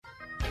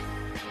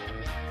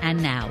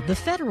And now, The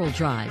Federal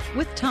Drive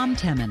with Tom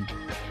Temin.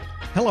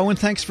 Hello, and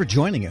thanks for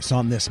joining us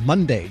on this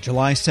Monday,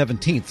 July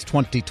 17th,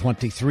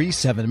 2023,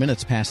 7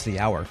 minutes past the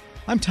hour.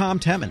 I'm Tom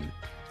Temin.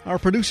 Our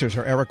producers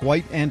are Eric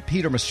White and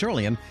Peter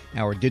Masurlian,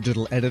 our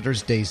digital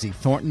editors Daisy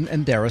Thornton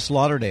and Darius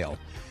Lauderdale.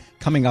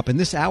 Coming up in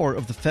this hour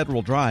of The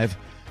Federal Drive,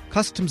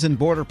 Customs and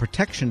Border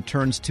Protection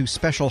turns to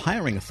special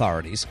hiring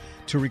authorities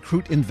to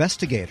recruit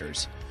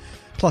investigators.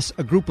 Plus,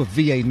 a group of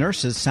VA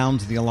nurses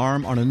sounds the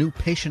alarm on a new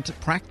patient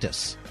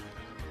practice.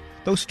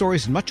 Those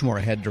stories and much more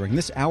ahead during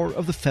this hour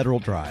of The Federal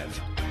Drive.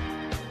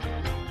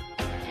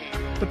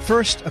 But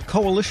first, a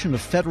coalition of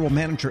federal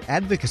manager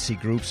advocacy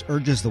groups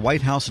urges the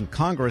White House and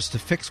Congress to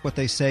fix what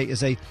they say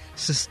is a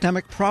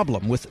systemic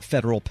problem with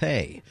federal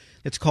pay.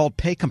 It's called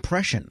pay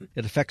compression.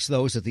 It affects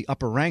those at the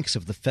upper ranks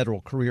of the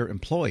federal career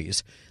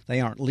employees. They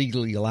aren't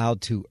legally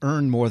allowed to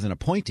earn more than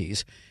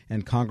appointees,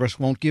 and Congress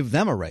won't give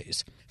them a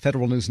raise.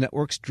 Federal News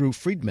Network's Drew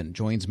Friedman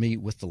joins me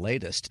with the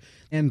latest.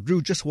 And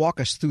Drew, just walk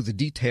us through the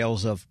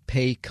details of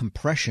pay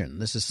compression.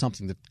 This is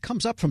something that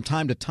comes up from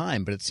time to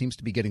time, but it seems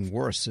to be getting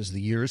worse as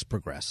the years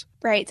progress.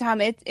 Right,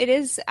 Tom. It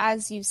is,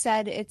 as you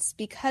said, it's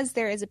because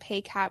there is a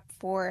pay cap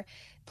for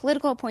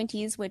political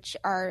appointees, which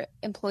are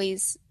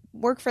employees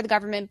work for the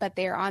government, but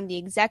they're on the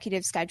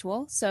executive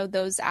schedule. So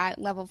those at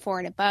level 4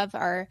 and above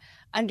are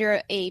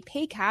under a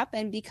pay cap.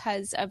 And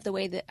because of the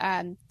way the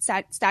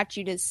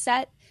statute is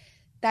set,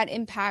 that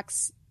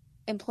impacts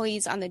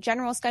employees on the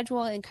general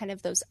schedule and kind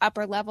of those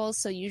upper levels.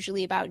 So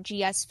usually about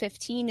GS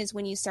 15 is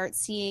when you start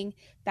seeing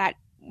that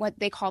what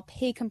they call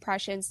pay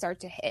compression start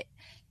to hit.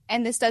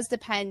 And this does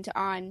depend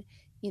on,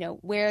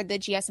 where the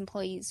GS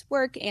employees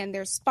work and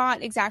their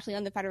spot exactly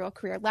on the federal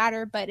career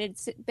ladder. But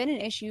it's been an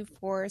issue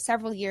for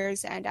several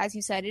years. And as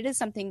you said, it is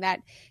something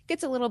that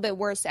gets a little bit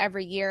worse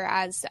every year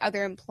as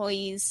other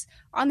employees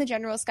on the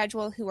general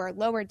schedule who are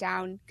lower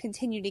down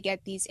continue to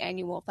get these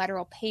annual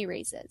federal pay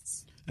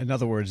raises. In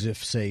other words,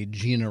 if, say,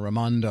 Gina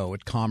Raimondo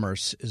at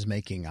Commerce is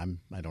making, I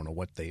don't know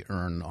what they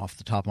earn off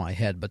the top of my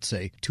head, but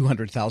say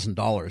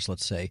 $200,000,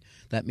 let's say,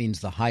 that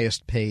means the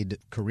highest paid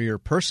career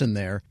person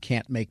there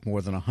can't make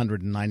more than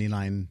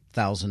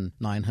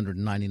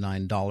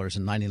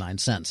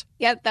 $199,999.99.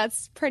 Yep,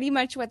 that's pretty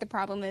much what the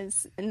problem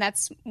is. And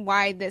that's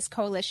why this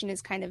coalition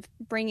is kind of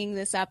bringing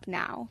this up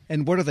now.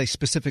 And what are they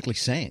specifically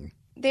saying?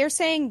 They're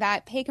saying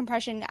that pay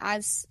compression,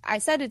 as I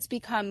said, it's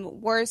become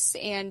worse,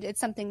 and it's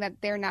something that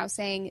they're now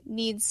saying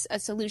needs a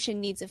solution,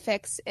 needs a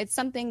fix. It's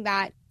something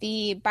that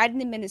the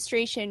Biden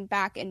administration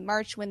back in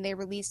March, when they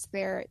released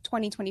their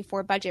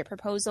 2024 budget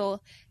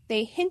proposal,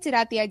 they hinted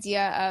at the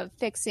idea of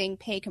fixing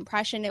pay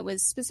compression. It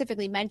was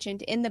specifically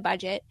mentioned in the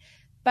budget,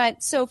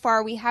 but so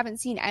far we haven't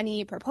seen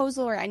any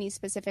proposal or any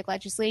specific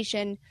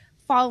legislation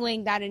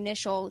following that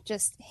initial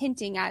just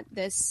hinting at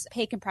this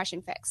pay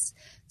compression fix.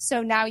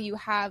 So now you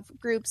have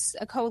groups,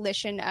 a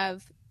coalition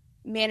of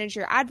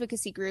manager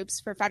advocacy groups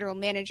for federal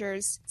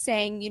managers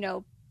saying,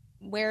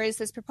 where is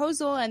this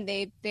proposal? And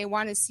they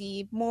want to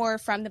see more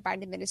from the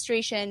Biden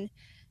administration.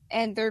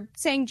 And they're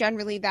saying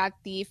generally that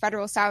the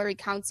Federal Salary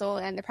Council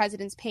and the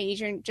president's pay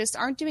agent just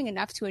aren't doing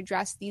enough to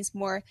address these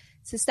more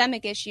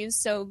systemic issues.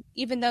 So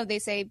even though they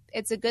say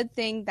it's a good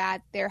thing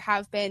that there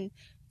have been,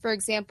 for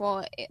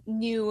example,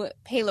 new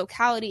pay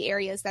locality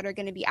areas that are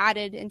going to be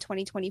added in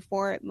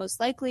 2024, most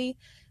likely,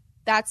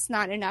 that's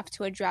not enough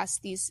to address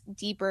these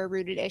deeper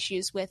rooted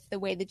issues with the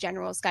way the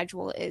general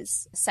schedule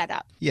is set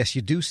up. Yes,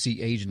 you do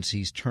see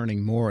agencies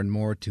turning more and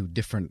more to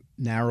different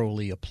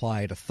narrowly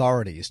applied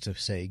authorities to,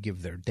 say,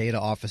 give their data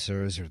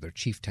officers or their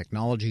chief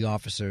technology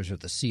officers or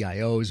the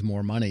CIOs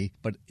more money.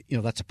 But,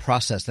 that's a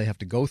process they have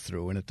to go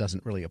through, and it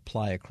doesn't really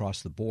apply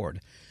across the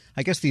board.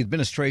 I guess the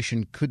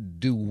administration could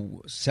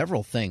do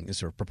several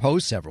things or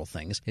propose several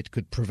things. It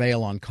could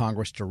prevail on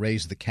Congress to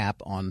raise the cap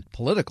on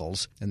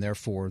politicals, and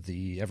therefore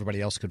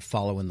everybody else could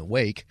follow in the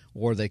wake.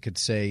 Or they could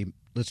say,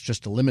 let's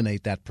just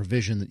eliminate that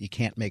provision that you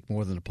can't make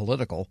more than a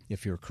political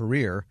if you're a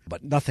career.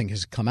 But nothing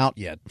has come out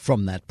yet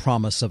from that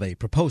promise of a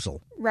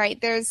proposal.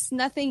 Right. There's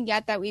nothing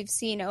yet that we've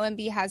seen.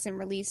 OMB hasn't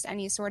released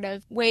any sort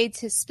of way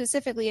to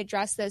specifically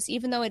address this,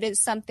 even though it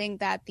is something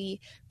that the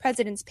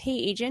president's pay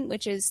agent,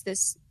 which is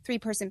this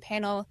 3-person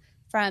panel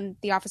from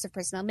the Office of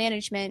Personnel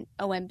Management,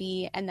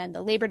 OMB, and then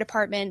the Labor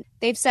Department,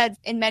 they've said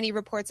in many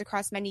reports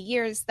across many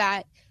years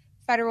that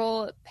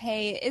federal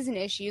pay is an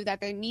issue, that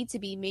there need to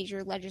be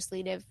major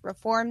legislative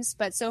reforms.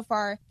 But so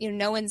far,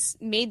 no one's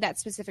made that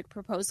specific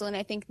proposal. And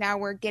I think now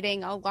we're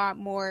getting a lot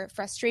more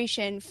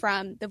frustration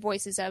from the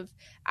voices of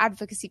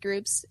advocacy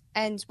groups.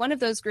 And one of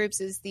those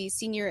groups is the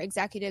Senior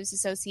Executives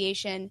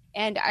Association.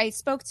 And I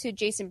spoke to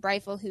Jason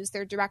Breifel, who's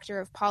their Director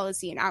of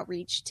Policy and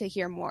Outreach, to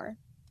hear more.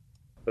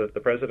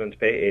 The president's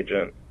pay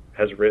agent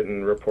has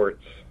written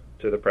reports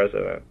to the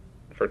president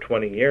for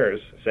 20 years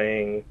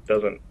saying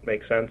doesn't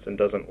make sense and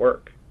doesn't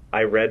work.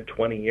 I read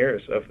 20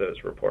 years of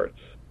those reports.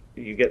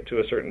 You get to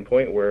a certain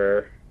point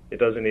where it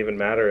doesn't even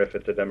matter if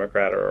it's a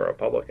Democrat or a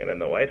Republican in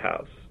the White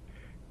House.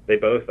 They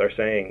both are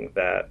saying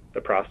that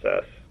the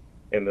process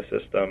in the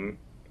system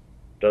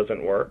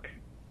doesn't work,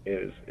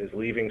 is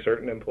leaving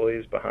certain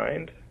employees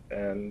behind,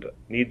 and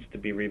needs to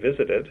be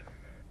revisited.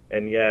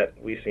 And yet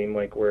we seem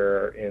like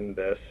we're in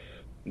this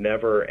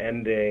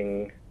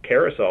never-ending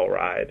carousel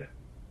ride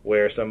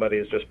where somebody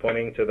is just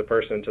pointing to the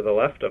person to the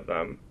left of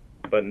them,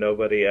 but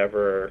nobody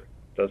ever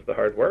does the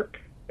hard work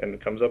and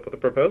comes up with a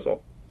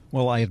proposal.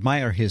 Well, I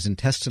admire his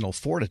intestinal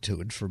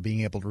fortitude for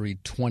being able to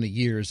read 20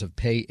 years of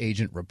pay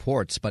agent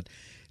reports, but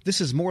this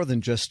is more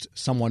than just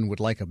someone would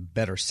like a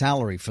better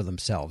salary for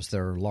themselves.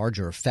 There are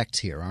larger effects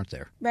here, aren't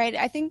there? Right.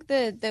 I think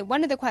the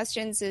one of the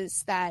questions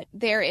is that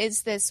there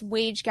is this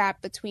wage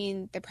gap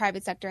between the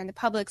private sector and the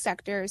public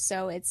sector.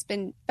 So it's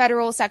been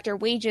federal sector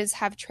wages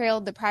have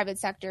trailed the private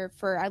sector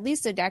for at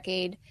least a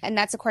decade, and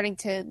that's according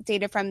to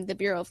data from the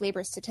Bureau of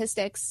Labor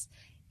Statistics.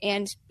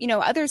 And,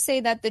 others say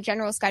that the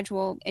general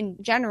schedule in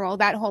general,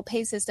 that whole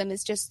pay system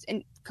is just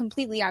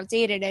completely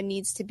outdated and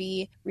needs to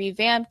be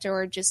revamped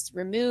or just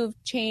removed,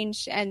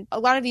 changed. And a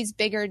lot of these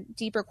bigger,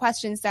 deeper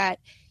questions that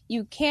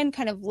you can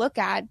kind of look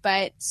at.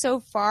 But so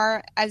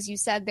far, as you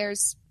said,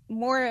 there's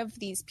more of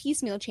these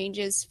piecemeal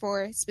changes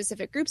for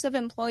specific groups of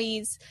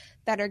employees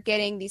that are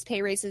getting these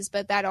pay raises,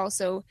 but that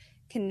also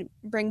can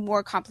bring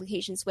more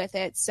complications with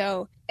it.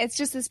 So it's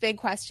just this big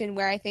question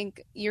where I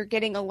think you're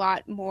getting a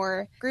lot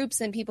more groups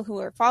and people who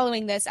are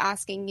following this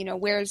asking,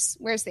 where's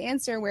the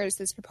answer? Where's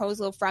this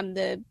proposal from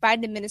the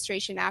Biden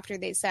administration after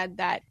they said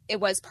that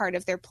it was part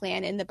of their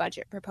plan in the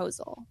budget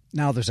proposal?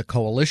 Now there's a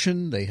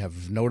coalition. They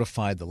have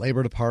notified the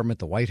Labor Department,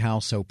 the White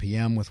House,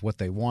 OPM with what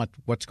they want.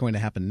 What's going to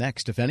happen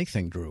next, if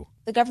anything, Drew?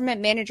 The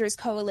Government Managers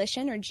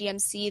Coalition, or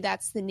GMC,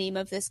 that's the name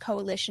of this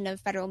coalition of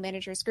federal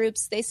managers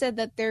groups. They said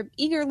that they're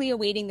eagerly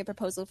awaiting the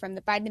proposal from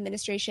the Biden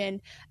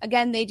administration.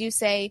 Again, they do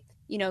say,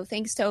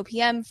 thanks to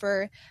OPM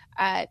for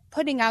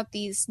putting out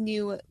these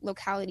new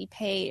locality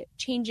pay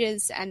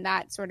changes and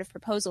that sort of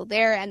proposal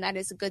there, and that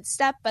is a good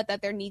step, but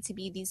that there need to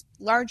be these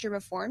larger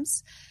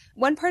reforms.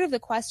 One part of the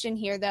question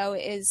here, though,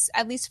 is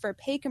at least for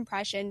pay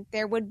compression,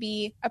 there would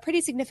be a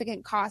pretty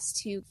significant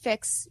cost to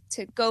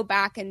go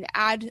back and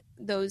add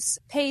those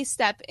pay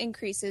step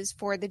increases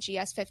for the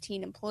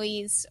GS-15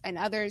 employees and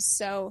others.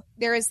 So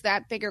there is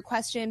that bigger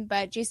question,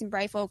 but Jason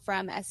Breifel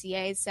from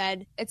SEA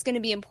said it's going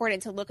to be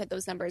important to look at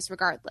those numbers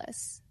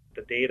regardless.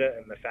 The data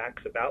and the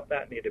facts about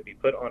that need to be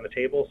put on the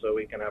table so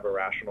we can have a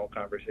rational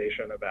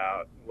conversation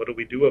about what do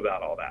we do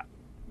about all that.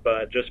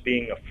 But just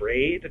being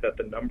afraid that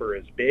the number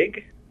is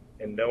big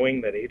and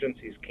knowing that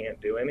agencies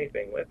can't do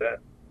anything with it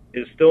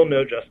is still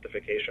no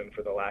justification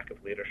for the lack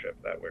of leadership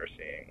that we're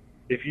seeing.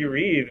 If you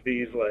read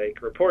these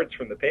reports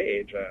from the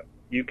pay agent,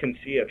 you can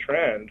see a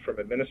trend from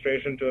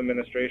administration to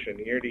administration,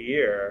 year to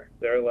year.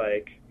 They're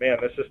like, man,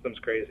 this system's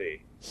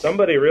crazy.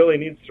 Somebody really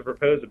needs to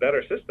propose a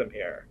better system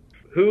here.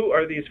 Who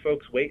are these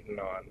folks waiting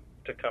on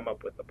to come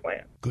up with the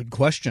plan? Good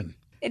question.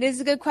 It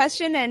is a good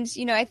question. And,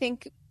 I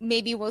think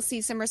maybe we'll see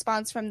some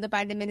response from the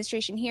Biden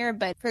administration here.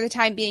 But for the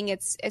time being,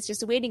 it's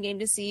just a waiting game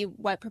to see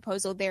what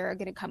proposal they're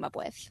going to come up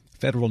with.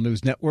 Federal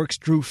News Network's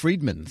Drew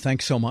Friedman,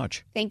 thanks so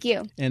much. Thank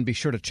you. And be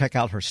sure to check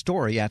out her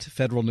story at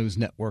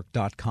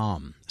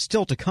federalnewsnetwork.com.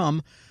 Still to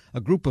come, a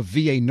group of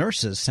VA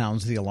nurses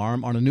sounds the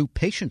alarm on a new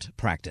patient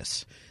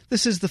practice.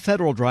 This is the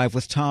Federal Drive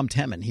with Tom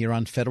Temin here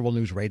on Federal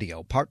News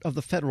Radio, part of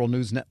the Federal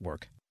News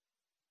Network.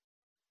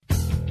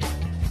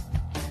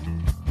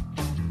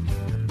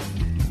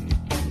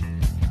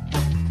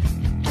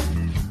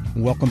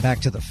 Welcome back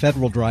to the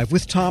Federal Drive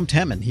with Tom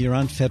Temin here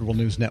on Federal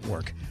News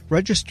Network.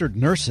 Registered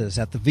nurses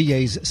at the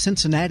VA's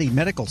Cincinnati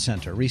Medical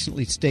Center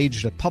recently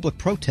staged a public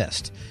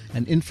protest,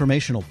 an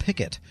informational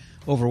picket,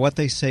 over what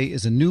they say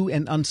is a new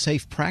and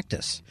unsafe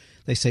practice.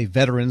 They say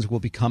veterans will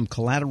become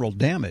collateral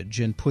damage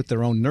and put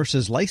their own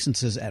nurses'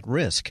 licenses at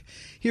risk.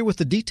 Here with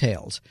the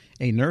details,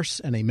 a nurse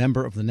and a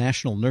member of the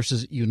National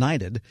Nurses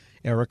United,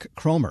 Eric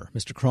Cromer.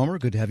 Mr. Cromer,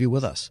 good to have you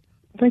with us.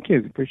 Thank you.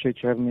 Appreciate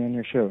you having me on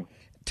your show.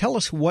 Tell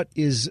us, what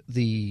is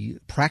the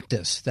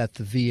practice that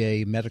the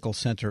VA Medical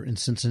Center in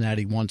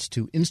Cincinnati wants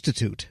to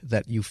institute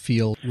that you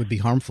feel would be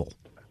harmful?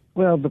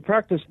 Well, the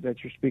practice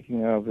that you're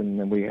speaking of and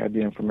that we had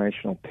the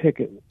informational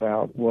picket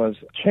about was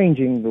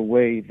changing the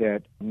way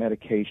that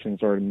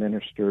medications are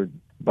administered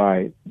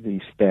by the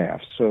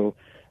staff. So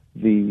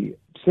the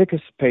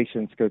sickest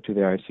patients go to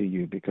the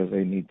ICU because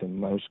they need the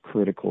most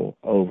critical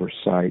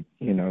oversight,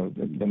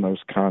 the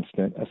most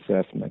constant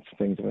assessments,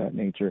 things of that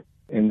nature.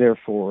 And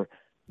therefore,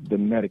 the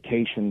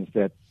medications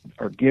that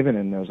are given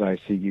in those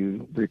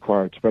ICU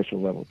required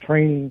special level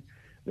training.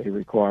 They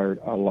required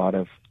a lot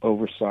of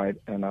oversight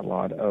and a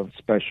lot of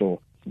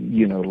special,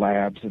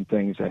 labs and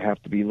things that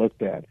have to be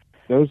looked at.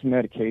 Those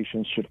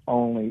medications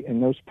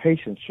and those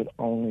patients should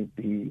only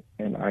be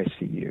in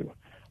ICU.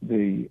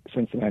 The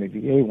Cincinnati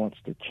VA wants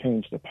to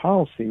change the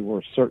policy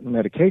where certain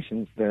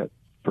medications that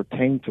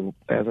pertain to,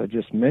 as I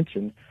just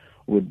mentioned,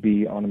 would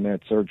be on a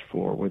med-surg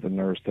floor with a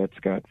nurse that's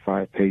got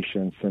 5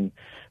 patients and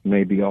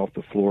may be off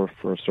the floor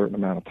for a certain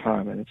amount of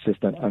time, and it's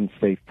just an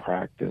unsafe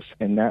practice.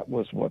 And that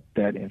was what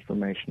that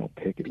informational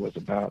picket was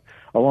about,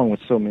 along with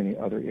so many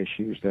other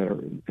issues that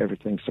are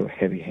everything's so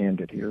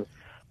heavy-handed here.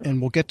 And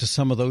we'll get to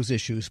some of those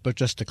issues, but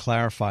just to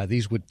clarify,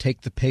 these would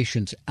take the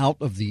patients out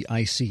of the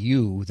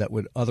ICU that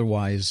would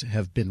otherwise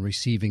have been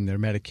receiving their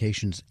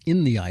medications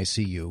in the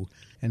ICU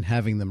and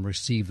having them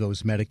receive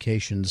those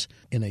medications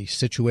in a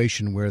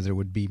situation where there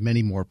would be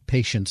many more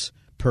patients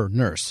per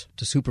nurse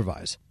to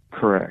supervise.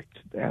 Correct.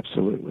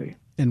 Absolutely.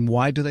 And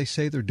why do they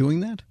say they're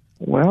doing that?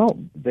 Well,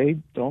 they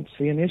don't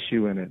see an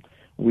issue in it.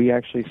 We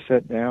actually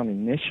sat down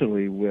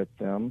initially with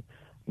them,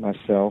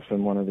 myself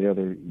and one of the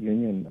other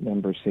union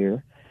members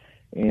here,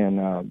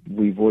 and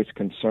we voiced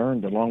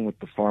concern along with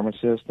the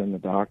pharmacist and the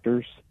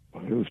doctors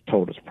who've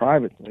told us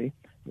privately,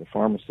 the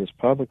pharmacist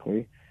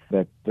publicly,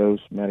 that those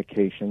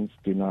medications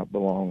do not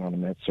belong on a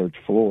med-surg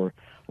floor.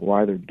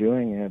 Why they're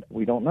doing it,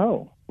 we don't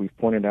know. We've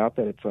pointed out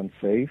that it's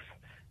unsafe,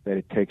 that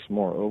it takes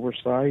more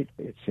oversight.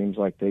 It seems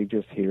like they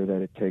just hear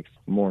that it takes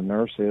more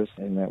nurses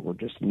and that we're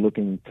just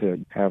looking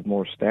to have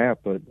more staff,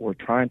 but we're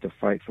trying to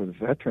fight for the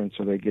veterans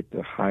so they get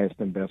the highest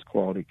and best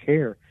quality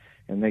care.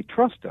 And they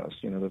trust us.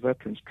 The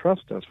veterans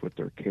trust us with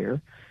their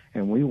care,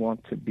 and we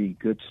want to be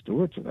good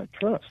stewards of that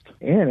trust.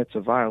 And it's a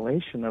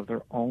violation of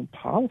their own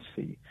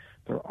policy.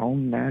 Their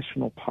own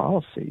national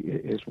policy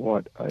is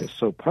what is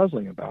so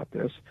puzzling about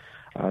this.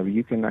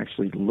 You can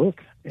actually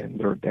look in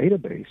their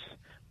database,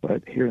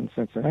 but here in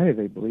Cincinnati,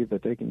 they believe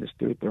that they can just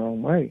do it their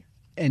own way.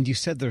 And you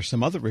said there's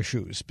some other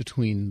issues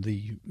between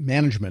the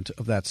management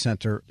of that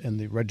center and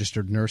the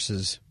registered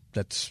nurses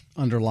that's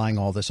underlying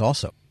all this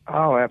also.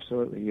 Oh,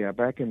 absolutely, yeah.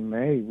 Back in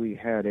May, we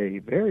had a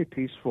very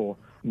peaceful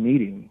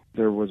meeting.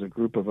 There was a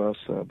group of us,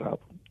 about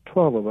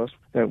 12 of us,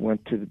 that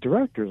went to the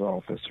director's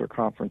office or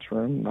conference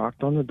room,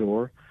 knocked on the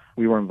door.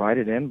 We were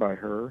invited in by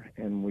her,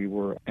 and we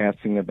were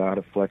asking about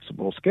a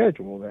flexible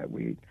schedule that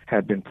we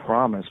had been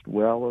promised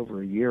well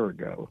over a year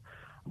ago.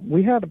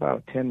 We had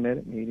about a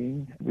 10-minute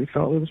meeting. We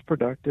felt it was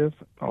productive.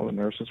 All the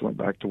nurses went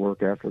back to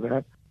work after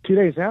that. 2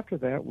 days after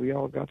that, we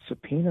all got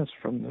subpoenas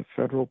from the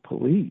federal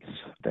police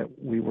that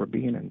we were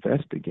being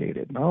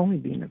investigated. Not only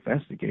being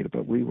investigated,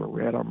 but we were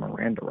read our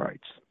Miranda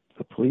rights.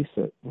 The police,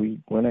 that we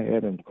went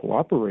ahead and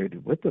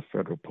cooperated with the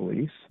federal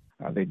police.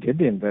 They did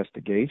the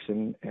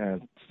investigation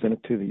and sent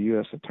it to the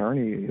U.S.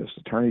 attorney. The U.S.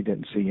 attorney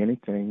didn't see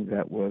anything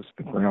that was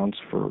grounds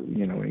for,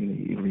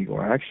 any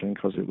illegal action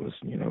because it was,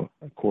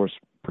 of course,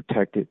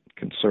 protected,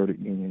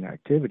 concerted union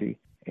activity.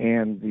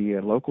 And the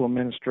local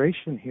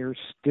administration here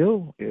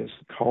still is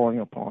calling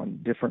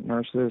upon different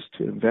nurses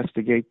to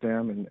investigate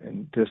them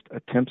and just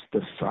attempts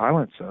to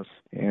silence us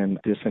and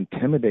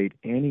disintimidate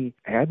any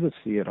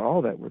advocacy at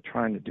all that we're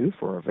trying to do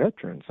for our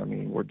veterans. I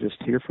mean, we're just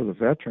here for the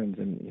veterans,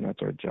 and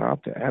it's our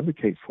job to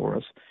advocate for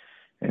us.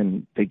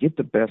 And they get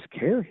the best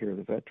care here,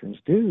 the veterans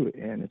do.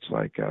 And it's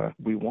like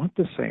we want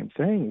the same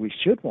thing. We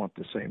should want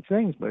the same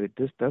things, but it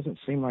just doesn't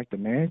seem like the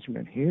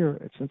management here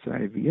at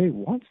Cincinnati VA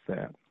wants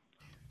that.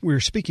 We're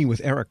speaking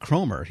with Eric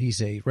Cromer.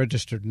 He's a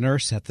registered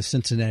nurse at the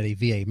Cincinnati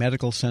VA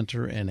Medical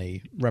Center and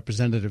a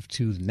representative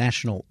to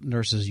National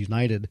Nurses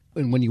United.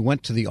 And when you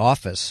went to the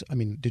office,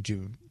 did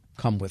you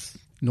come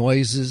with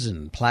noises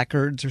and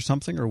placards or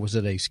something, or was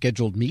it a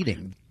scheduled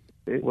meeting?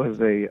 It was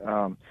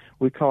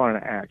we call it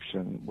an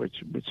action,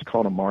 which is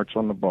called a march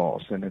on the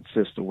boss, and it's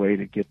just a way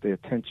to get the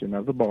attention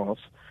of the boss,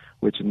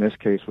 which in this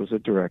case was a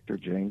director,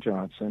 Jane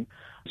Johnson.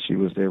 She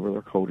was there with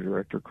her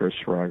co-director, Chris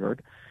Schreigard.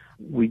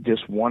 We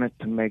just wanted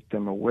to make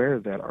them aware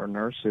that our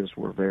nurses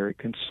were very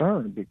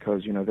concerned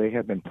because, they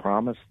had been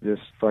promised this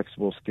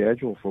flexible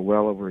schedule for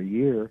well over a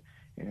year,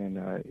 and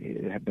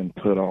it had been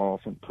put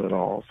off,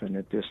 and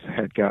it just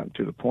had gotten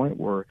to the point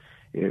where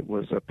it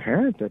was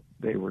apparent that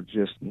they were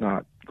just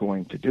not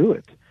going to do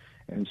it.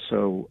 And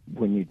so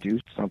when you do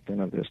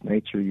something of this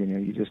nature,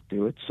 you just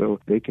do it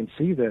so they can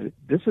see that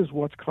this is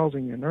what's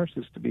causing your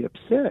nurses to be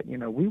upset.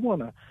 We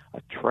want to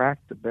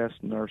attract the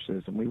best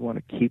nurses, and we want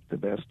to keep the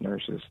best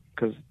nurses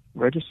because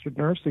registered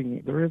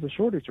nursing, there is a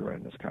shortage around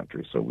in this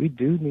country. So we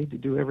do need to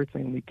do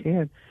everything we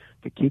can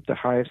to keep the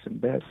highest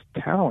and best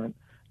talent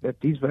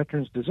that these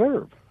veterans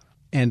deserve.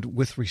 And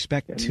with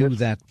respect to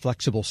that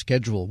flexible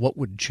schedule, what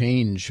would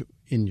change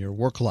in your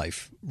work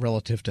life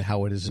relative to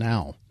how it is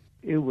now?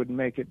 It would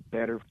make it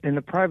better. In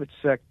the private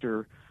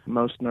sector,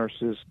 most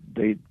nurses,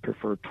 they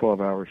prefer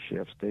 12-hour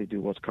shifts. They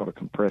do what's called a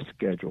compressed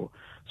schedule,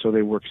 so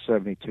they work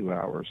 72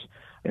 hours.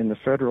 In the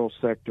federal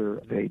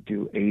sector, they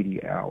do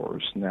 80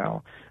 hours.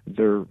 Now,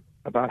 they're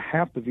about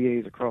half the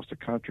VAs across the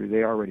country,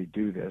 they already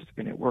do this,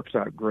 and it works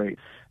out great.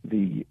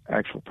 The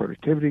actual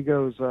productivity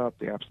goes up,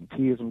 the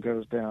absenteeism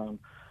goes down,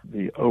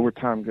 the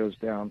overtime goes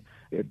down.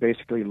 It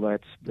basically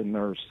lets the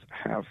nurse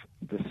have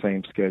the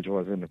same schedule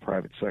as in the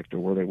private sector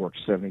where they work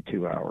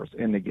 72 hours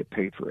and they get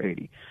paid for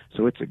 80.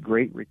 So it's a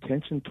great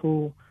retention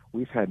tool.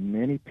 We've had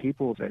many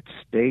people that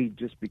stayed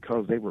just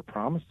because they were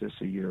promised this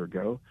a year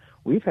ago.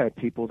 We've had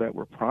people that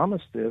were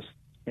promised this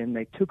and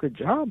they took a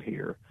job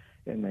here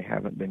and they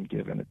haven't been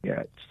given it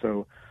yet.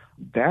 So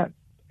that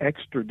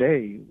extra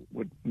day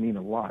would mean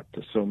a lot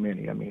to so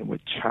many.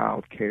 With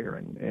child care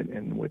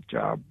and with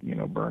job,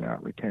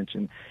 burnout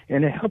retention.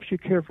 And it helps you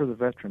care for the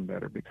veteran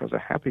better because a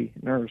happy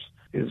nurse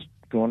is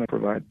going to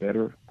provide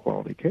better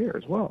quality care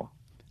as well.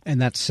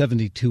 And that's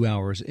 72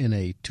 hours in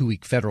a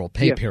 2-week federal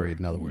pay period,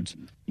 in other words.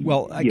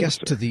 Well, I guess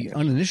to the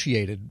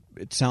uninitiated,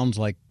 it sounds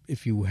like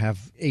if you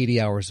have 80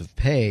 hours of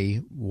pay,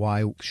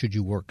 why should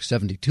you work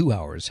 72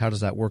 hours? How does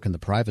that work in the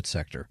private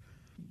sector?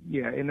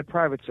 Yeah, in the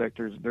private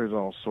sector, there's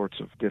all sorts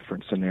of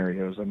different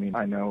scenarios. I mean,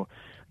 I know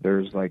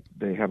there's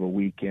they have a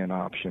weekend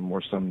option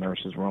where some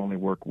nurses will only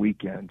work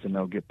weekends and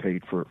they'll get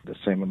paid for the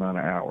same amount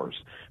of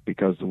hours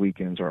because the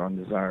weekends are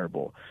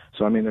undesirable.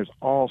 So, I mean, there's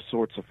all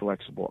sorts of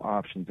flexible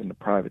options in the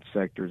private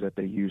sector that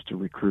they use to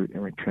recruit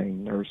and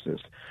retain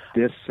nurses.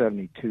 This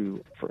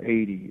 72 for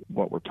 80,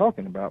 what we're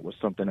talking about, was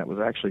something that was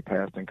actually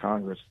passed in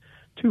Congress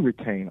to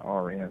retain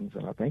RNs,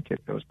 and I think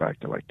it goes back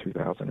to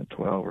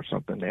 2012 or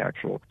something, the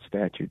actual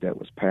statute that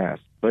was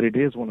passed. But it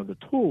is one of the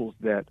tools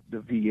that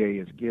the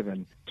VA is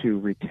given to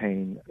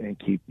retain and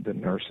keep the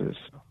nurses.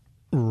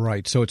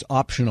 Right, so it's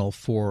optional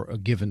for a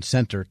given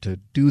center to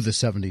do the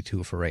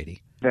 72 for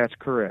 80. That's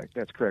correct.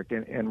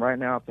 And right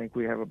now I think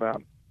we have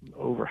about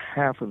over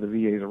half of the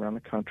VAs around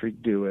the country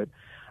do it,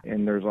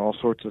 and there's all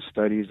sorts of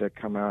studies that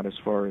come out as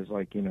far as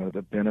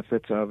the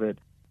benefits of it.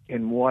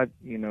 And what,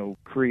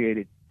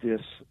 created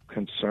this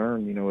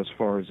concern, as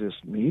far as this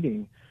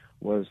meeting,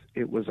 was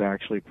it was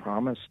actually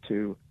promised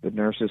to the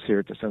nurses here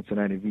at the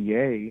Cincinnati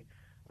VA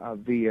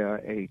via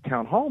a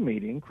town hall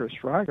meeting Chris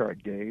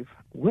Reigart gave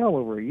well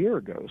over a year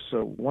ago.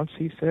 So once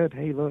he said,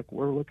 hey, look,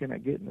 we're looking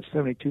at getting the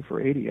 72 for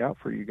 80 out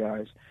for you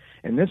guys,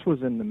 and this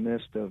was in the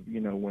midst of,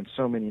 when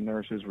so many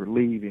nurses were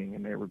leaving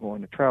and they were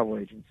going to travel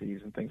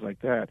agencies and things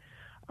like that,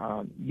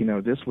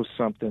 this was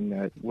something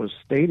that was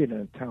stated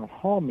in a town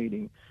hall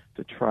meeting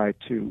to try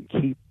to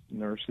keep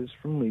nurses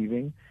from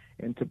leaving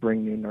and to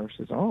bring new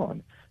nurses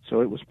on.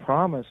 So it was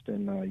promised,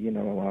 and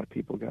a lot of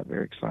people got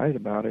very excited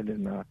about it,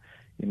 and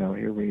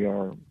here we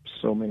are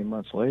so many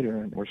months later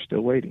and we're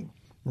still waiting.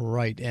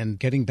 Right, and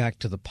getting back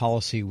to the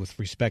policy with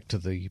respect to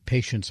the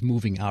patients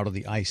moving out of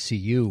the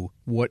ICU,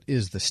 what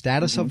is the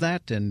status of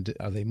that, and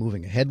are they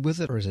moving ahead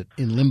with it, or is it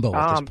in limbo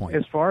at this point?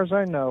 As far as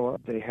I know,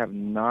 they have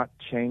not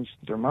changed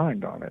their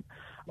mind on it.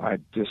 I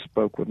just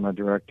spoke with my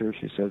director.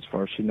 She said as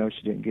far as she knows,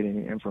 she didn't get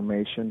any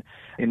information.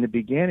 In the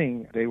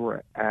beginning, they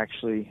were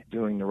actually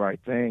doing the right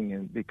thing,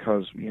 and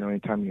because,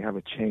 anytime you have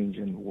a change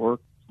in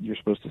work, you're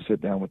supposed to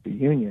sit down with the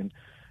union.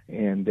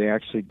 And they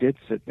actually did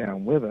sit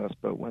down with us,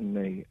 but when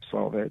they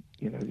saw that,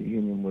 the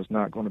union was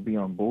not going to be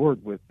on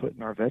board with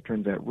putting our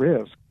veterans at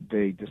risk,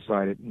 they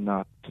decided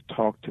not to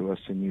talk to us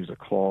and use a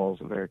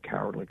very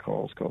cowardly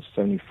clause called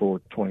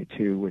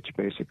 7422, which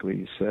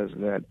basically says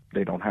that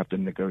they don't have to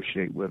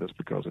negotiate with us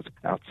because it's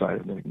outside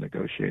of the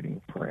negotiating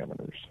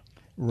parameters.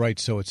 Right,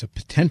 so it's a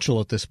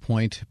potential at this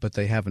point, but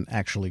they haven't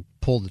actually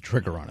pulled the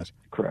trigger on it.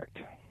 Correct.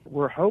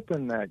 We're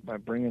hoping that by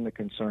bringing the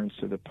concerns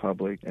to the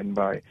public and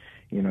by,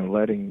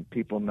 letting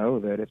people know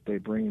that if they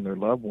bring their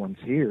loved ones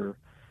here,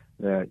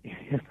 that,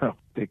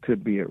 they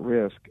could be at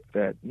risk,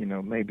 that,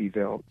 maybe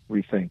they'll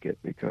rethink it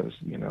because,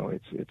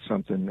 it's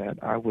something that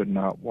I would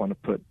not want to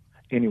put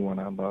anyone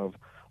I love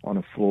on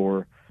a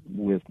floor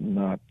with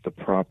not the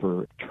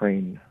proper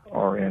trained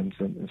RNs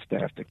and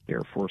staff to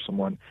care for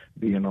someone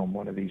being on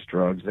one of these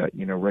drugs that,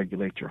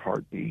 regulate your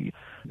heartbeat,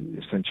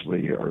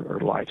 essentially are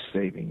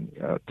life-saving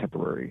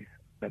temporary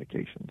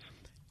medications.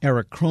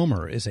 Eric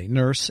Cromer is a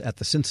nurse at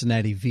the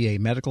Cincinnati VA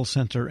Medical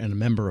Center and a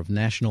member of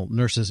National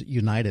Nurses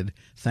United.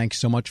 Thanks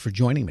so much for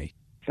joining me.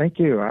 Thank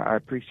you. I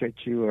appreciate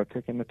you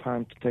taking the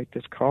time to take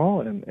this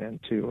call and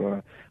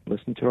to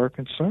listen to our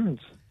concerns.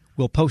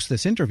 We'll post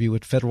this interview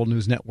at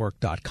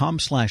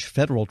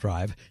federalnewsnetwork.com/Federal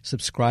Drive.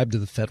 Subscribe to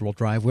the Federal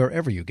Drive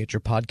wherever you get your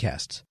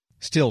podcasts.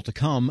 Still to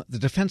come, the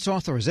Defense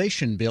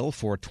Authorization Bill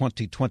for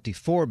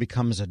 2024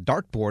 becomes a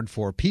dartboard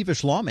for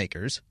peevish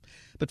lawmakers.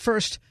 But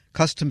first,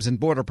 Customs and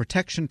Border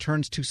Protection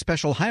turns to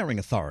special hiring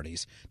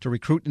authorities to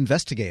recruit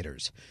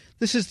investigators.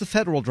 This is the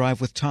Federal Drive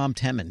with Tom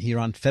Temin here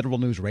on Federal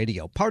News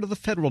Radio, part of the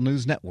Federal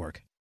News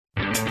Network.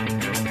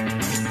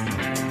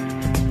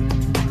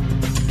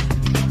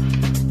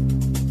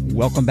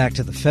 Welcome back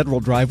to the Federal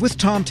Drive with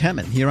Tom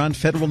Temin here on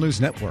Federal News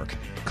Network.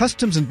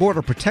 Customs and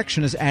Border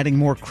Protection is adding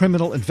more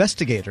criminal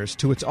investigators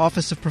to its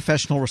Office of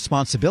Professional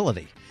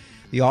Responsibility,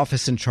 the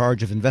office in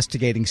charge of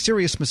investigating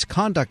serious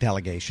misconduct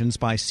allegations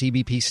by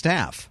CBP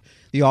staff.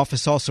 The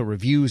office also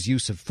reviews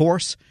use of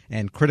force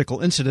and critical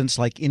incidents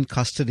like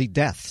in-custody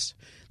deaths.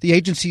 The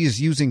agency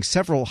is using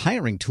several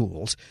hiring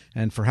tools,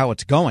 and for how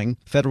it's going,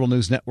 Federal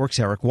News Network's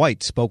Eric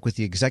White spoke with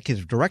the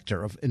Executive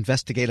Director of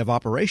Investigative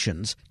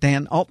Operations,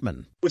 Dan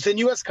Altman. Within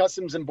U.S.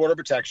 Customs and Border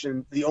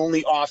Protection, the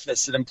only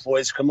office that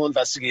employs criminal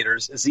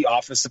investigators is the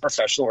Office of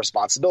Professional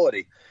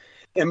Responsibility.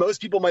 And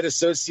most people might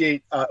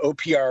associate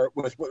OPR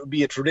with what would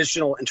be a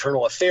traditional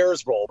internal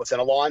affairs role within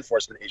a law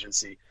enforcement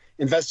agency,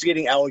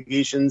 investigating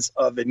allegations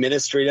of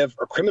administrative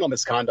or criminal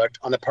misconduct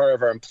on the part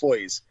of our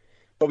employees.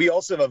 But we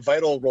also have a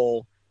vital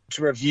role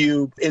to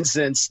review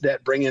incidents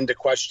that bring into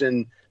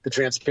question the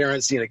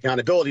transparency and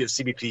accountability of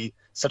CBP,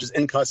 such as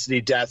in-custody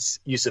deaths,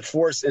 use of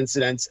force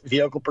incidents,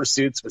 vehicle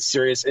pursuits with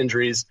serious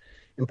injuries,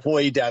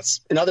 employee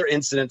deaths, and other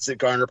incidents that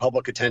garner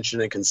public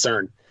attention and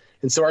concern.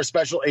 And so our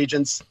special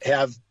agents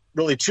have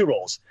really two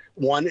roles.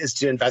 One is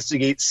to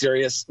investigate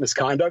serious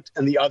misconduct,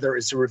 and the other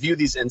is to review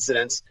these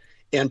incidents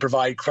and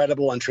provide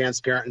credible and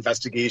transparent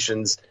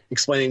investigations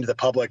explaining to the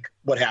public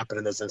what happened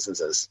in those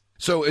instances.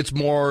 So it's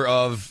more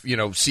of,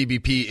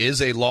 CBP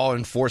is a law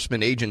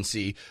enforcement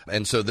agency,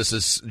 and so this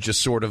is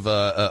just sort of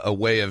a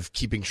way of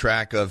keeping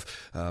track of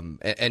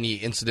any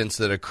incidents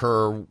that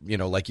occur,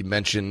 like you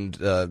mentioned,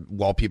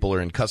 while people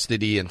are in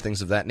custody and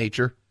things of that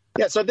nature?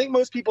 Yeah, so I think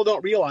most people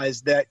don't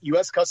realize that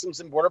U.S. Customs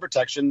and Border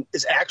Protection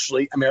is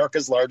actually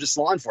America's largest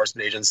law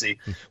enforcement agency,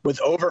 with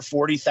over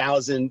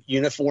 40,000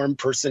 uniformed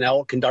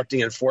personnel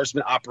conducting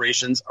enforcement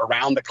operations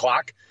around the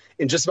clock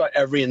in just about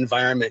every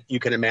environment you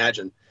can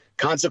imagine.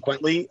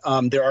 Consequently,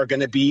 there are going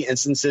to be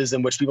instances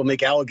in which people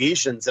make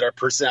allegations that our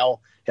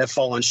personnel have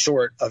fallen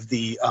short of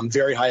the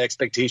very high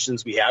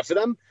expectations we have for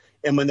them.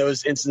 And when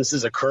those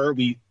instances occur,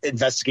 we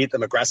investigate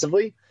them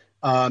aggressively.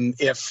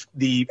 If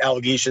the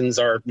allegations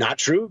are not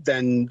true,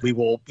 then we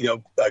will,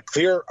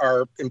 clear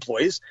our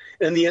employees.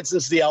 And in the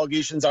instance the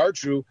allegations are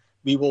true,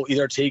 we will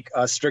either take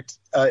strict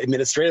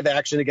administrative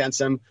action against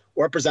them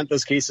or present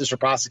those cases for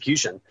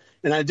prosecution.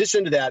 And in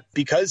addition to that,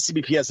 because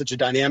CBP has such a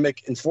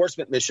dynamic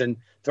enforcement mission,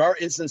 there are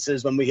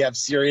instances when we have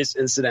serious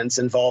incidents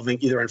involving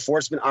either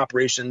enforcement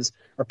operations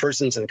or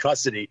persons in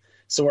custody.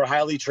 So our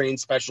highly trained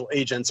special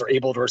agents are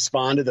able to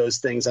respond to those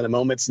things on a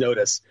moment's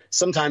notice,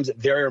 sometimes at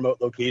very remote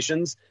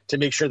locations, to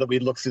make sure that we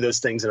look through those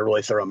things in a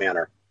really thorough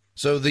manner.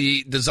 So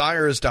the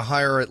desire is to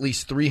hire at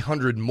least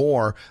 300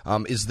 more.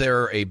 Is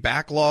there a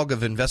backlog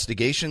of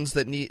investigations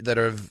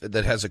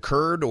that has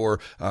occurred, or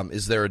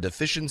is there a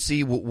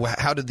deficiency?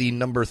 How did the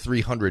number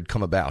 300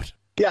 come about?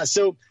 Yeah,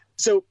 so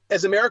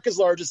as America's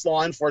largest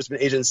law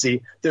enforcement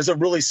agency, there's a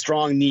really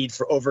strong need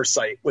for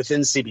oversight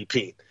within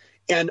CBP.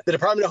 And the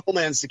Department of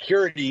Homeland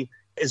Security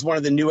is one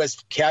of the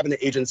newest cabinet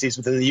agencies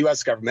within the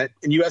U.S. government,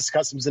 and U.S.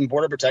 Customs and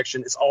Border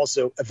Protection is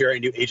also a very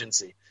new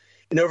agency.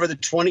 And over the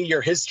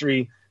 20-year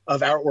history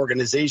of our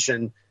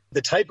organization,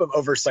 the type of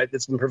oversight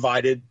that's been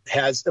provided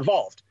has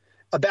evolved.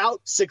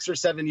 About 6 or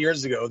 7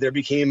 years ago, there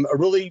became a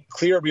really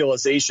clear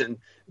realization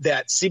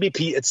that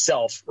CBP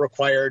itself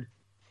required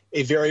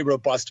a very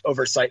robust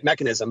oversight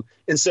mechanism.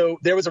 And so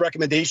there was a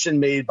recommendation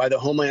made by the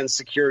Homeland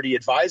Security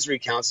Advisory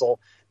Council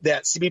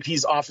that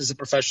CBP's Office of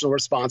Professional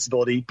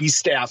Responsibility be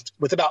staffed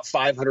with about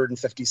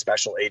 550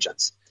 special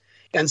agents.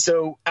 And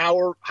so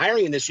our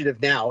hiring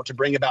initiative now to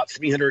bring about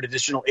 300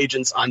 additional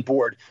agents on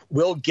board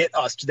will get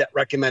us to that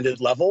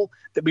recommended level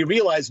that we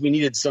realized we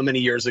needed so many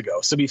years ago.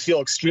 So we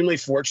feel extremely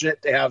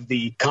fortunate to have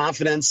the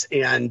confidence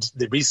and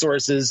the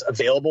resources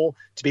available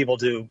to be able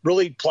to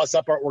really plus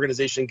up our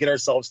organization, get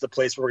ourselves to the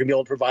place where we're going to be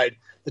able to provide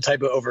the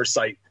type of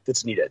oversight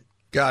that's needed.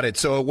 Got it.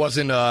 So it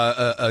wasn't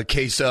a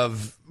case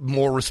of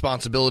more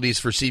responsibilities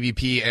for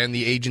CBP and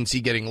the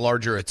agency getting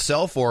larger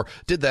itself, or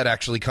did that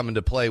actually come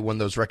into play when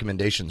those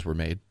recommendations were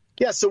made?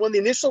 Yeah, so when the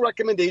initial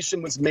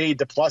recommendation was made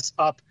to plus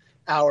up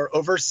our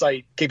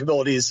oversight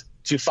capabilities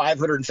to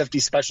 550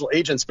 special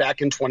agents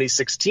back in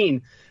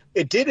 2016,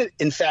 it did,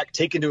 in fact,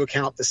 take into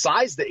account the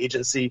size of the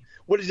agency.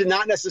 What it did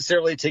not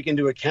necessarily take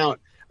into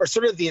account are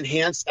sort of the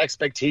enhanced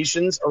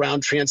expectations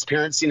around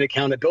transparency and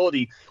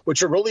accountability,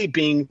 which are really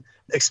being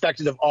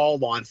expected of all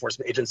law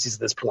enforcement agencies at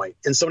this point.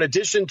 And so in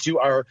addition to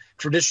our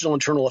traditional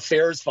internal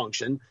affairs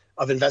function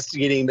of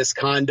investigating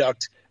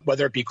misconduct,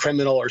 whether it be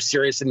criminal or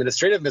serious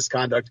administrative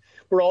misconduct,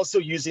 we're also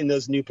using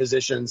those new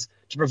positions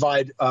to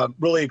provide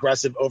really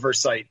aggressive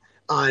oversight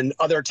on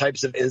other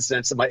types of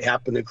incidents that might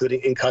happen,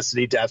 including in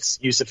custody deaths,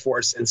 use of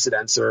force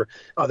incidents, or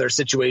other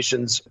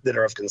situations that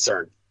are of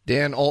concern.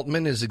 Dan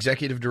Altman is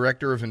Executive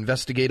Director of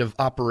Investigative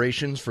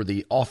Operations for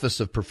the Office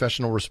of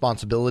Professional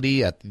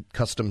Responsibility at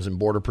Customs and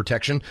Border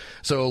Protection.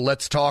 So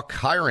let's talk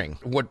hiring.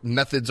 What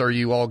methods are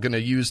you all going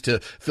to use to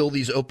fill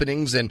these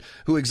openings, and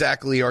who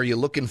exactly are you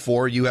looking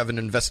for? You have an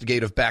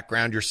investigative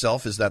background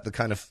yourself. Is that the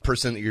kind of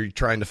person that you're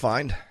trying to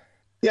find?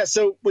 Yeah,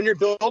 so when you're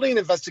building an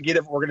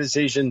investigative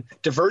organization,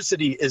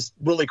 diversity is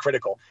really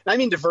critical. And I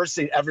mean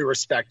diversity in every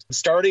respect,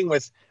 starting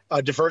with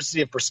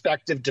diversity of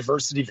perspective,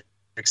 diversity of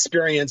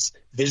experience,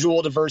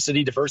 visual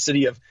diversity,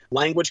 diversity of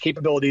language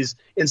capabilities.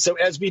 And so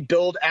as we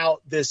build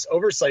out this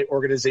oversight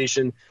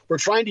organization, we're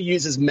trying to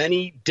use as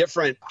many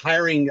different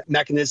hiring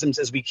mechanisms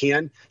as we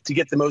can to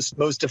get the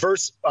most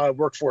diverse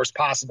workforce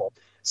possible.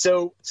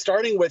 So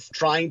starting with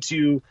trying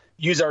to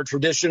use our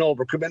traditional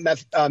recruitment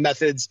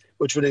methods,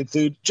 which would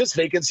include just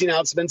vacancy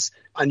announcements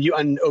on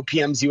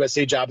OPM's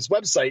USA Jobs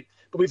website.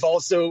 But we've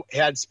also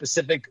had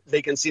specific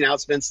vacancy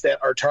announcements that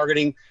are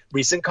targeting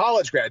recent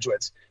college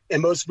graduates.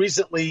 And most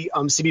recently,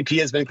 CBP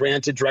has been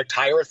granted direct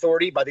hire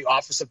authority by the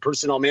Office of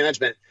Personnel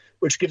Management,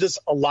 which gives us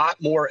a lot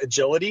more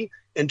agility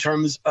in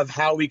terms of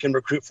how we can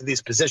recruit for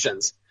these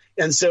positions.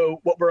 And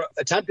so what we're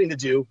attempting to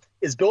do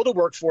is build a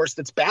workforce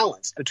that's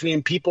balanced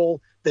between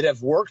people that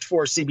have worked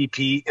for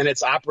CBP and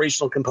its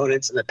operational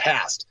components in the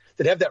past,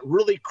 that have that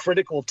really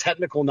critical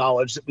technical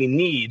knowledge that we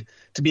need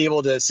to be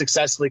able to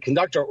successfully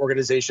conduct our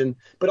organization,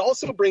 but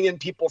also bring in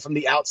people from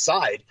the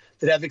outside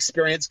that have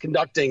experience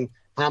conducting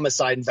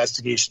homicide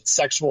investigations,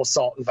 sexual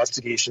assault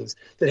investigations,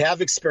 that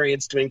have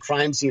experience doing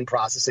crime scene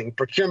processing,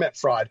 procurement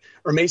fraud,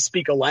 or may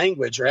speak a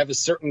language or have a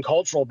certain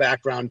cultural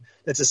background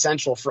that's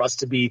essential for us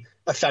to be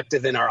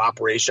effective in our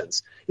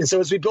operations. And so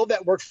as we build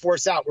that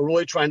workforce out, we're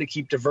really trying to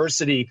keep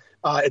diversity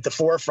at the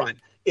forefront.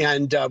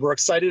 And we're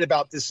excited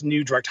about this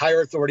new direct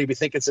hire authority. We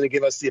think it's going to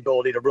give us the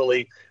ability to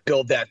really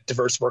build that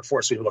diverse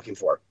workforce we were looking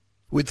for.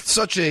 With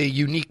such a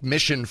unique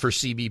mission for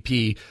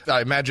CBP, I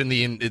imagine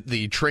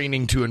the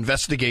training to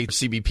investigate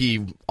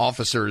CBP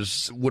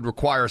officers would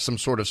require some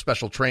sort of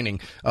special training.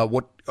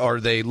 What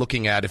are they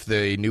looking at if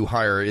the new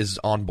hire is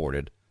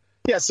onboarded?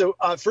 Yeah, so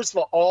first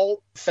of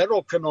all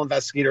federal criminal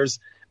investigators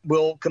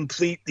will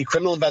complete the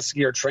criminal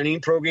investigator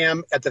training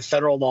program at the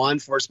Federal Law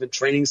Enforcement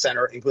Training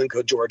Center in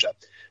Glencoe, Georgia.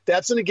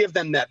 That's going to give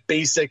them that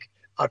basic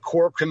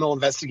core criminal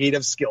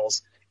investigative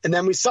skills. And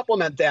then we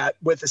supplement that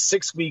with a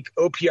 6-week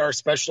OPR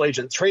special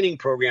agent training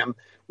program,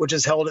 which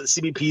is held at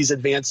CBP's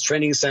Advanced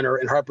Training Center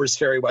in Harpers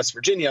Ferry, West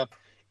Virginia.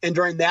 And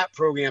during that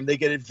program, they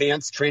get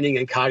advanced training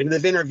in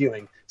cognitive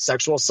interviewing,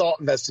 sexual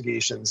assault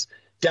investigations,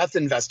 death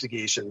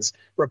investigations,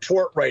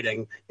 report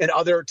writing, and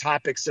other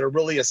topics that are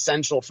really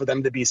essential for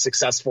them to be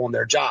successful in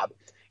their job.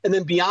 And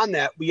then beyond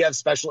that, we have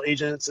special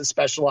agents that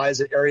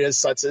specialize in areas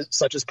such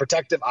as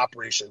protective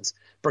operations,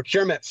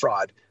 procurement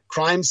fraud,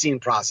 crime scene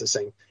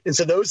processing. And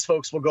so those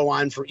folks will go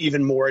on for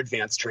even more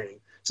advanced training.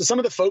 So some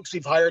of the folks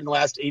we've hired in the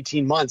last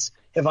 18 months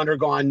have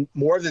undergone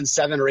more than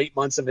 7 or 8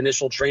 months of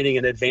initial training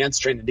and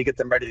advanced training to get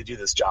them ready to do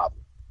this job.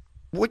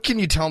 What can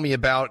you tell me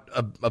about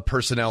a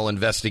personnel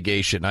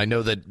investigation? I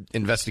know that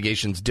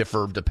investigations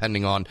differ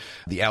depending on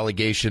the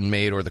allegation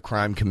made or the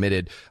crime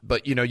committed.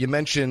 But, you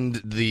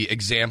mentioned the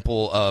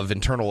example of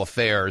internal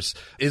affairs.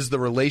 Is the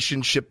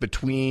relationship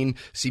between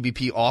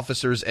CBP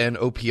officers and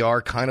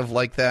OPR kind of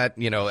like that?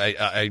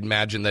 I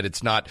imagine that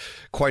it's not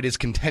quite as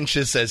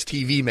contentious as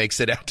TV makes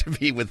it out to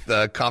be with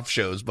cop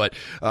shows. But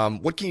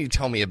what can you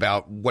tell me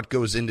about what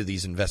goes into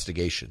these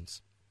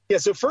investigations? Yeah,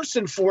 so first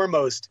and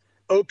foremost,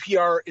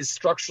 OPR is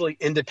structurally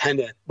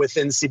independent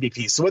within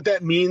CBP. So what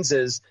that means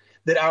is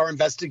that our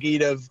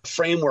investigative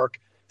framework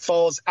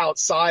falls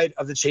outside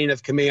of the chain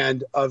of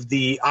command of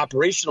the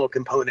operational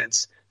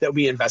components that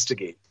we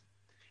investigate.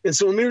 And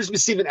so when we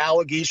receive an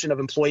allegation of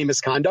employee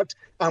misconduct,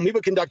 we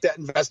would conduct that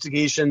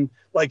investigation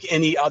like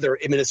any other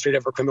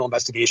administrative or criminal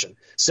investigation.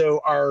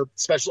 So our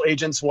special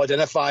agents will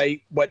identify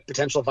what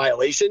potential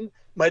violation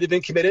might have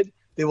been committed.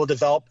 They will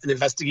develop an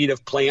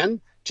investigative plan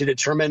to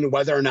determine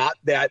whether or not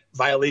that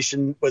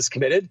violation was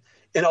committed.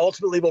 And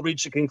ultimately, we'll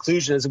reach a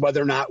conclusion as to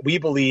whether or not we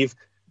believe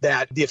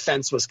that the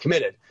offense was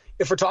committed.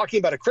 If we're talking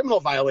about a criminal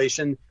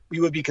violation,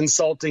 we would be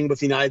consulting with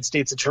the United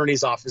States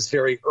Attorney's Office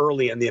very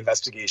early in the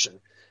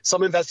investigation.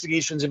 Some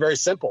investigations are very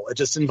simple. It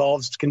just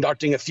involves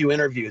conducting a few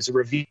interviews or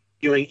reviewing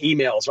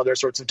emails or other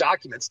sorts of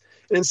documents.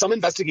 And in some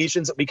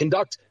investigations that we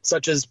conduct,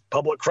 such as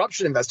public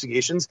corruption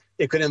investigations,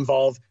 it could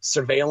involve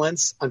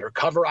surveillance,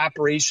 undercover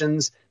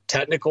operations,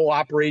 technical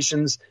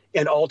operations,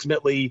 and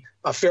ultimately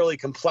a fairly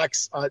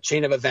complex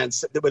chain of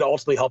events that would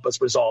ultimately help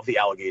us resolve the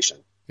allegation.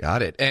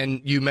 Got it.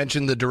 And you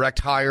mentioned the direct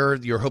hire.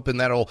 You're hoping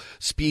that'll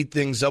speed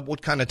things up.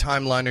 What kind of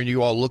timeline are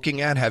you all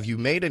looking at? Have you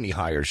made any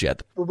hires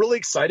yet? We're really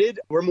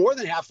excited. We're more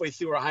than halfway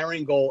through our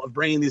hiring goal of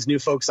bringing these new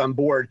folks on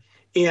board.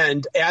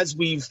 And as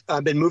we've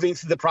been moving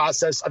through the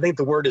process, I think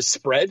the word is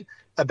spread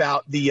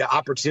about the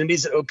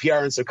opportunities at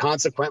OPR. And so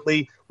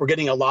consequently, we're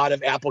getting a lot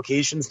of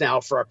applications now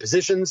for our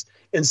positions.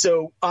 And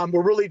so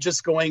we're really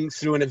just going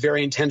through in a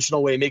very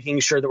intentional way,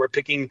 making sure that we're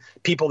picking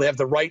people that have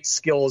the right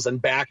skills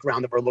and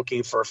background that we're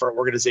looking for our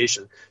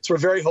organization. So we're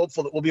very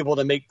hopeful that we'll be able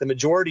to make the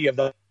majority of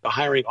the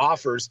hiring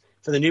offers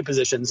for the new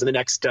positions in the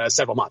next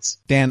several months.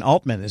 Dan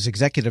Altman is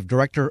Executive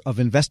Director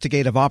of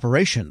Investigative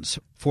Operations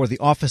for the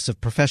Office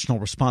of Professional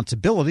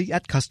Responsibility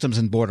at Customs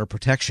and Border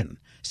Protection.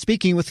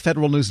 Speaking with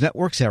Federal News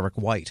Network's Eric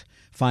White.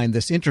 Find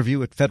this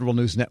interview at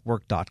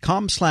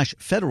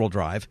federalnewsnetwork.com/Federal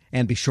Drive,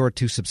 and be sure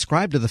to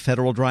subscribe to the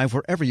Federal Drive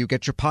wherever you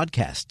get your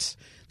podcasts.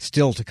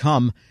 Still to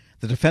come,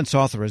 the Defense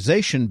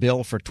Authorization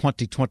Bill for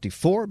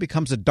 2024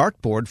 becomes a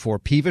dartboard for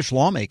peevish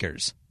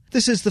lawmakers.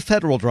 This is the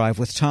Federal Drive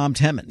with Tom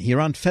Temin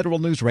here on Federal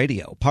News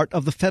Radio, part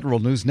of the Federal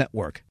News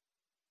Network.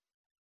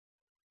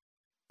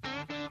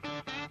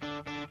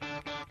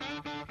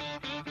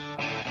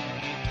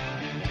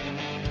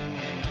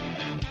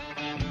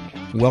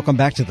 Welcome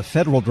back to the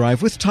Federal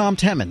Drive with Tom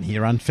Temin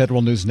here on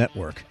Federal News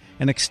Network.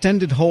 An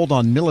extended hold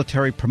on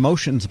military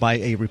promotions by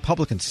a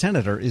Republican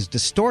senator is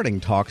distorting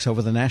talks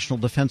over the national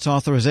defense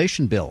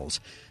authorization bills.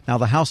 Now,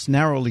 the House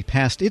narrowly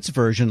passed its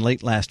version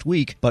late last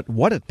week, but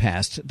what it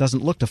passed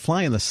doesn't look to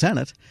fly in the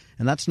Senate,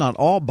 and that's not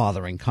all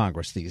bothering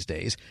Congress these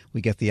days. We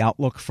get the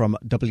outlook from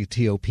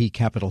WTOP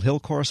Capitol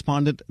Hill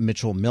correspondent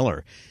Mitchell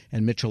Miller.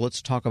 And Mitchell,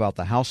 let's talk about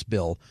the House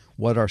bill.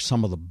 What are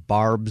some of the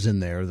barbs in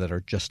there that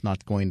are just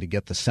not going to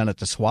get the Senate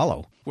to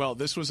swallow? Well,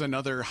 this was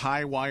another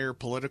high-wire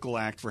political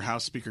act for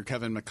House Speaker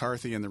Kevin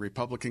McCarthy and the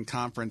Republican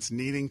conference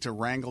needing to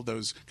wrangle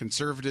those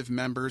conservative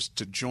members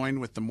to join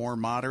with the more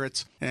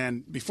moderates.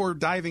 And before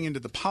diving into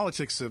the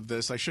politics of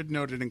this, I should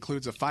note it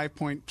includes a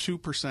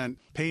 5.2%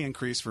 pay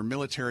increase for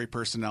military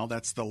personnel.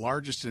 That's the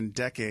largest in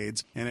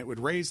decades, and it would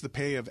raise the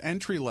pay of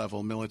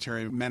entry-level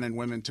military men and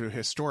women to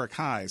historic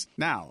highs.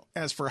 Now,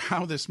 as for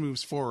how this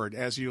moves forward,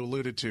 as you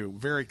alluded to,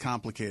 very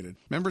complicated.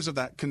 Members of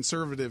that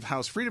conservative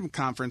House Freedom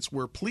Conference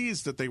were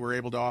pleased that they were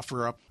able to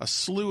offer up a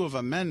slew of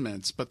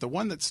amendments, but the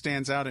one that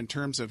stands out in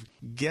terms of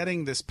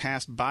getting this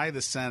passed by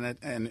the Senate,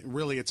 and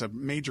really it's a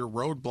major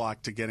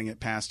roadblock to getting it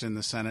passed in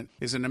the Senate,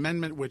 is an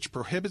amendment which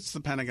prohibits the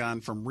Pentagon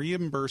from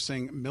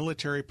reimbursing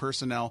military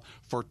personnel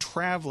for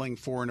traveling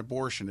for an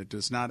abortion. It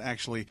does not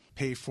actually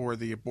pay for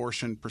the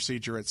abortion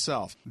procedure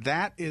itself.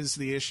 That is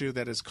the issue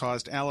that has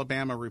caused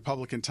Alabama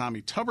Republican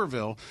Tommy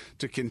Tuberville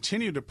to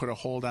continue to put a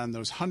hold on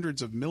those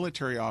hundreds of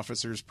military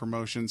officers'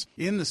 promotions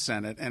in the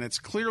Senate, and it's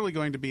clearly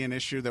going to be an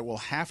issue that will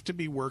have to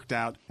be worked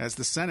out as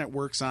the Senate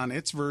works on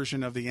its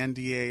version of the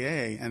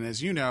NDAA. And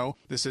as you know,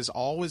 this has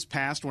always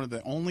passed, one of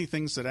the only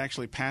things that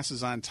actually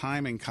passes on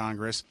time in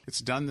Congress. It's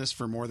done this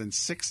for more than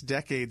 6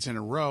 decades in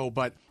a row,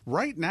 but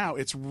right now,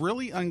 it's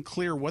really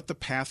unclear what the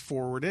path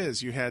forward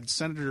is. You had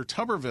Senator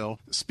Tuberville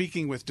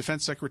speaking with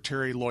Defense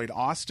Secretary Lloyd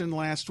Austin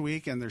last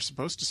week, and they're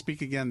supposed to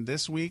speak again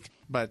this week.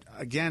 But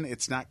again,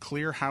 it's not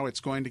clear how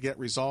it's going to get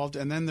resolved.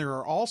 And then there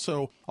are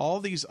also all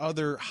these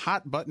other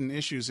hot-button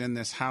issues in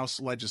this House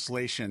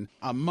legislation.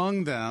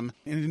 Among them,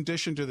 in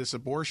addition to this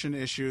abortion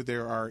issue,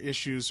 there are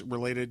issues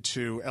related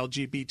to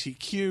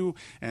LGBTQ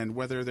and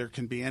whether there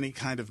can be any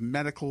kind of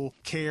medical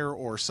care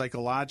or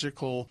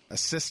psychological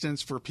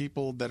assistance for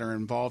people that are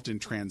involved in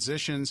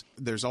transitions.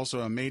 There's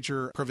also a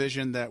major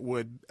provision that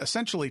would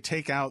essentially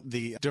take out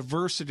the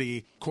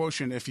diversity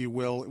quotient, if you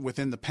will,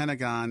 within the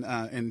Pentagon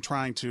in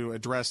trying to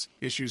address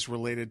issues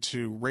related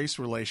to race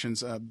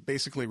relations.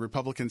 Basically,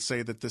 Republicans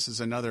say that this is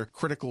another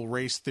critical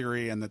race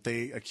theory and that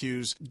they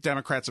accuse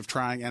Democrats of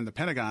trying, and the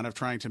Pentagon of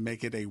trying to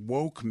make it a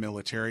woke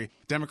military.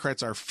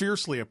 Democrats are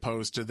fiercely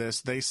opposed to this.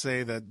 They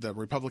say that the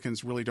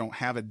Republicans really don't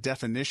have a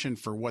definition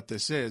for what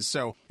this is.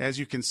 So as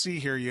you can see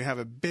here, you have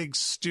a big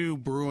stew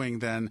brewing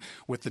then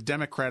with the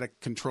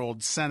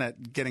Democratic-controlled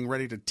Senate getting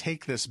ready to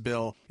take this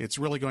bill. It's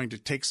really going to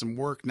take some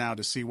work now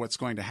to see what's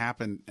going to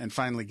happen and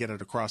finally get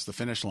it across the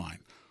finish line.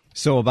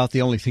 So about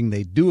the only thing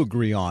they do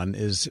agree on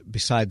is,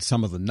 besides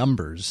some of the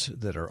numbers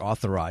that are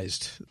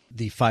authorized,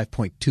 the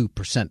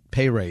 5.2%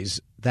 pay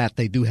raise, that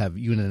they do have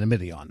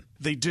unanimity on.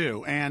 They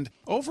do. And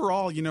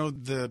overall, you know,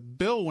 the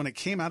bill, when it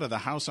came out of the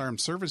House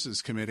Armed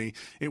Services Committee,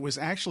 it was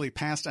actually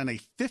passed on a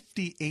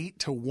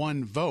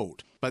 58-1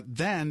 vote. But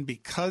then,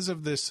 because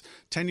of this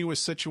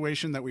tenuous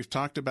situation that we've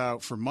talked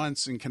about for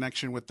months in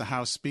connection with the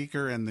House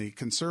Speaker and the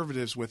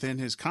conservatives within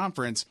his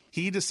conference,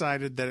 he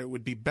decided that it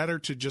would be better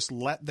to just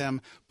let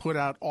them put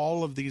out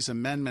all of these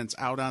amendments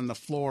out on the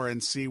floor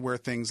and see where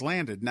things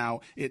landed. Now,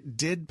 it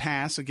did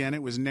pass. Again,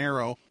 it was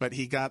narrow, but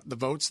he got the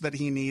votes that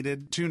he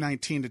needed,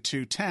 219 to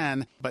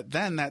 210. But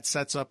then that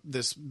sets up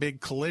this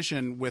big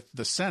collision with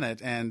the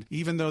Senate. And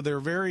even though they're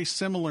very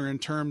similar in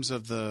terms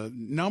of the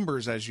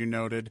numbers, as you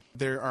noted,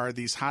 there are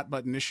these hot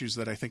button issues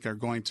that I think are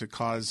going to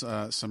cause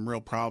some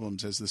real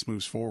problems as this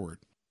moves forward.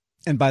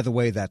 And by the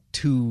way, that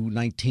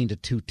 219 to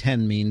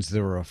 210 means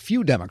there were a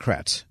few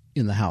Democrats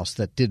in the House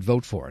that did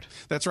vote for it.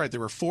 That's right. There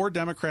were 4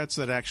 Democrats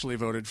that actually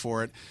voted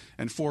for it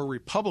and 4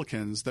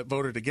 Republicans that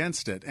voted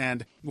against it.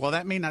 And while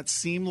that may not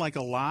seem like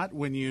a lot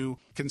when you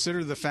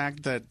consider the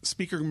fact that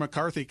Speaker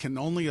McCarthy can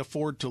only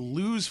afford to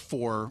lose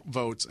 4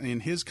 votes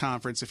in his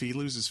conference, if he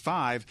loses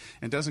 5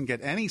 and doesn't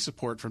get any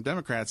support from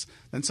Democrats,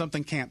 then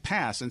something can't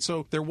pass. And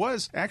so there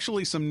was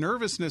actually some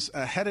nervousness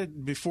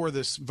headed before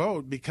this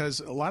vote, because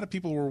a lot of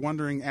people were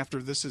wondering,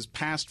 after this has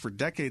passed for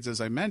decades,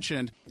 as I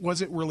mentioned,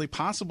 was it really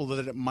possible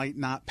that it might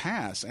not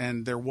pass?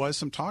 And there was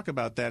some talk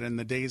about that in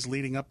the days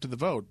leading up to the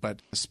vote.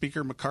 But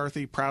Speaker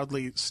McCarthy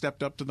proudly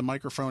stepped up to the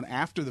microphone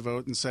after the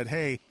vote and said,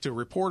 hey, to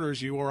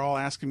reporters, you were all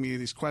asking me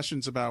these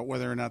questions about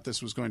whether or not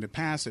this was going to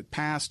pass. It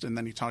passed. And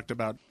then he talked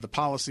about the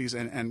policies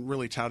and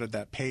really touted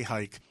that pay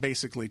hike,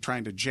 basically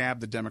trying to jab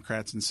the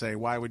Democrats and say,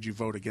 why would you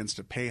vote against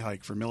a pay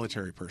hike for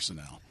military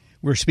personnel?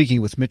 We're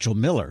speaking with Mitchell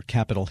Miller,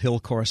 Capitol Hill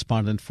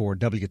correspondent for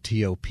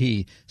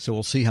WTOP, so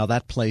we'll see how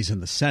that plays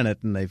in the Senate,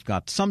 and they've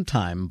got some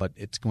time, but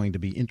it's going to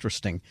be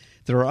interesting.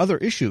 There are other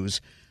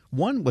issues.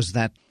 One was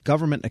that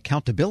Government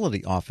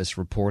Accountability Office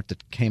report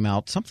that came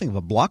out, something of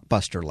a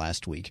blockbuster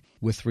last week,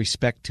 with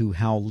respect to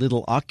how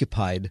little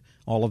occupied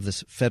all of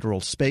this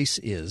federal space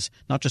is,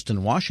 not just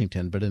in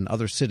Washington, but in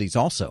other cities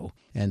also.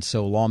 And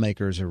so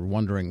lawmakers are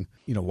wondering,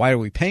 why are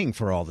we paying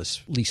for all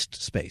this leased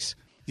space?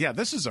 Yeah,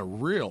 this is a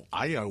real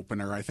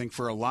eye-opener, I think,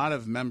 for a lot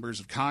of members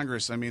of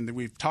Congress. I mean,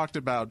 we've talked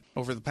about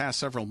over the past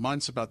several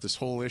months about this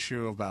whole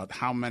issue about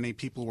how many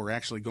people were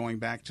actually going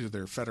back to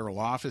their federal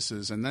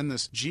offices. And then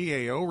this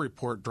GAO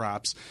report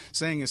drops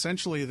saying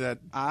essentially that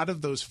out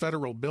of those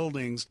federal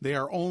buildings, they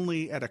are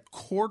only at a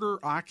quarter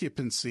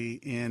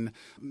occupancy in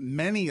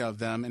many of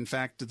them. In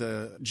fact,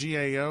 the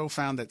GAO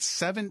found that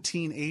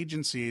 17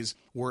 agencies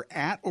were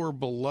at or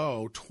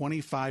below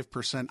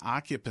 25%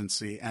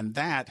 occupancy. And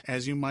that,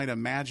 as you might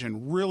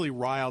imagine, really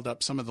riled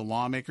up some of the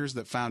lawmakers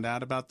that found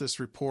out about this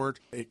report.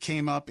 It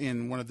came up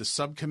in one of the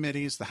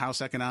subcommittees, the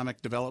House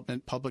Economic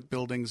Development, Public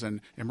Buildings,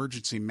 and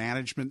Emergency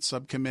Management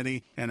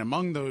Subcommittee. And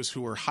among those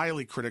who were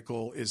highly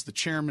critical is the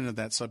chairman of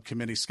that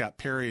subcommittee, Scott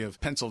Perry of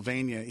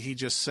Pennsylvania. He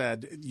just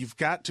said, you've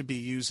got to be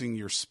using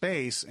your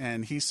space.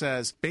 And he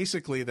says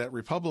basically that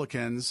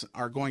Republicans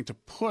are going to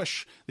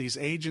push these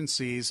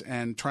agencies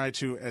and try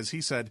to, as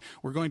he said,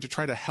 we're going to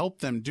try to help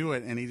them do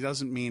it. And he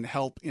doesn't mean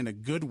help in a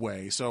good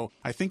way. So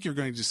I think you're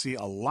going to see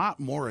a lot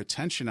more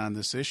attention on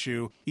this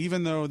issue,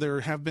 even though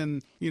there have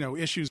been,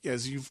 issues,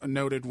 as you've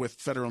noted with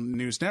Federal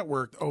News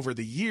Network over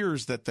the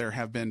years, that there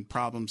have been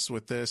problems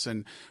with this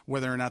and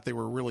whether or not they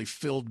were really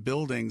filled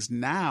buildings.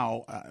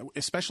 Now,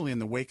 especially in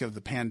the wake of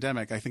the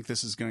pandemic, I think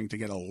this is going to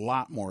get a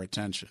lot more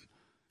attention.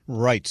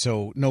 Right.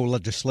 So no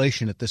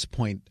legislation at this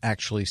point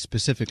actually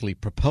specifically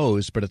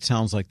proposed, but it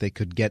sounds like they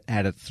could get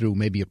at it through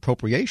maybe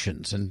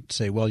appropriations and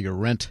say, well, your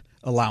rent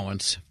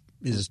allowance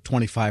is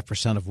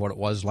 25% of what it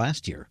was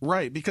last year.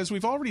 Right, because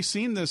we've already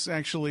seen this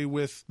actually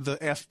with the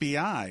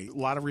FBI. A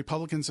lot of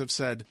Republicans have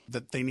said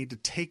that they need to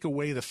take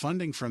away the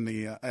funding from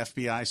the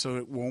FBI so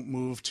it won't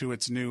move to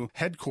its new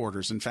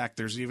headquarters. In fact,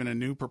 there's even a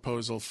new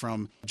proposal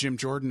from Jim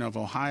Jordan of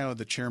Ohio,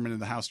 the chairman of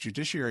the House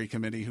Judiciary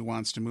Committee, who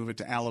wants to move it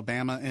to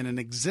Alabama in an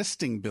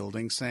existing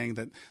building, saying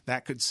that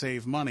that could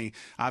save money.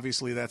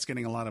 Obviously, that's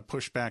getting a lot of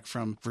pushback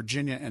from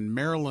Virginia and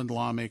Maryland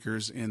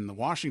lawmakers in the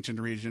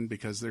Washington region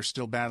because they're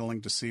still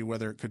battling to see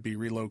whether it could be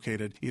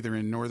relocated either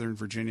in Northern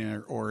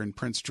Virginia or in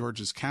Prince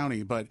George's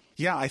County. But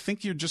yeah, I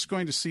think you're just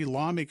going to see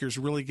lawmakers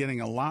really getting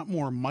a lot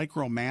more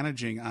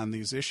micromanaging on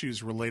these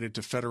issues related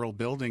to federal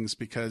buildings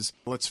because,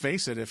 let's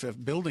face it, if a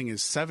building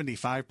is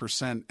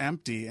 75%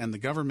 empty and the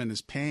government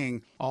is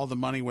paying all the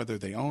money, whether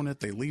they own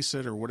it, they lease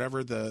it, or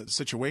whatever the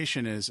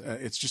situation is,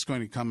 it's just going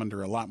to come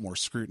under a lot more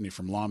scrutiny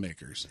from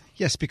lawmakers.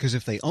 Yes, because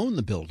if they own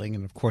the building,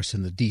 and of course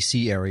in the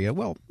D.C. area,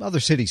 well, other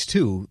cities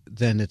too,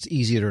 then it's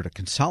easier to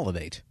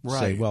consolidate. Right.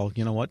 Say, well,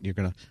 you know what,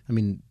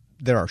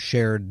 there are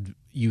shared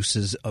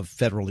uses of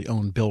federally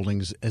owned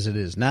buildings as it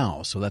is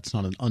now, so that's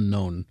not an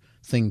unknown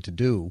thing to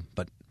do,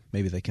 but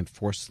maybe they can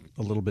force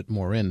a little bit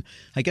more in.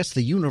 I guess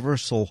the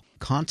universal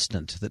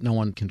constant that no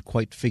one can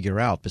quite figure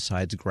out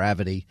besides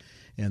gravity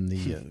and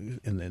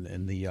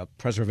the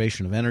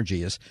preservation of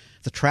energy is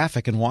the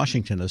traffic in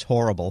Washington is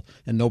horrible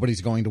and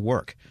nobody's going to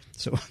work.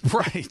 So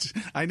Right.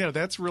 I know.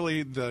 That's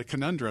really the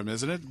conundrum,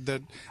 isn't it?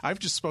 That I've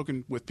just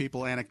spoken with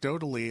people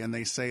anecdotally, and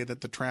they say that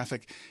the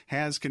traffic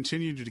has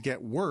continued to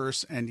get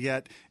worse. And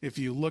yet, if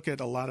you look at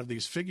a lot of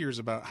these figures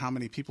about how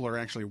many people are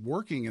actually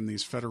working in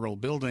these federal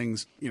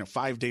buildings,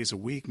 5 days a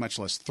week, much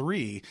less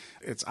 3,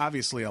 it's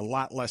obviously a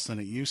lot less than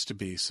it used to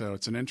be. So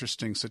it's an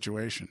interesting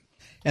situation.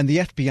 And the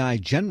FBI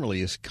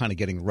generally is kind of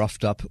getting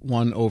roughed up,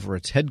 one over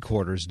its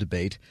headquarters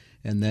debate,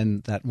 and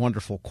then that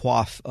wonderful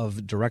quaff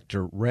of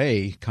Director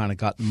Wray kind of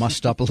got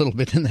mussed up a little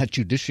bit in that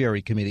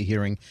Judiciary Committee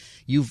hearing.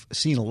 You've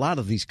seen a lot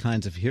of these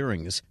kinds of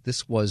hearings.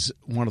 This was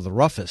one of the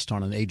roughest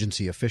on an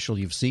agency official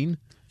you've seen.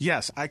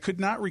 Yes, I could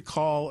not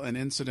recall an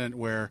incident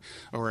or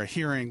a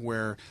hearing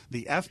where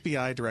the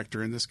FBI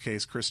director, in this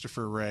case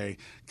Christopher Wray,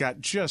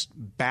 got just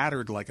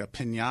battered like a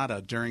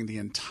piñata during the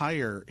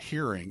entire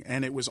hearing,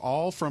 and it was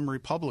all from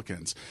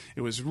Republicans.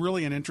 It was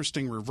really an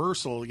interesting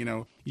reversal.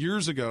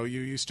 Years ago,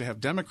 you used to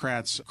have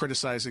Democrats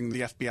criticizing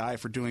the FBI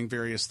for doing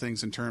various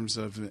things in terms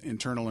of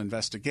internal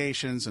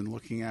investigations and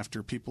looking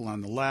after people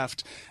on the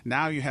left.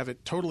 Now you have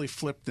it totally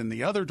flipped in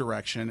the other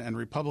direction, and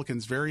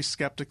Republicans very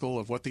skeptical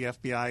of what the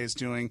FBI is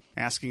doing,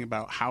 asking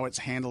about how it's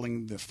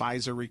handling the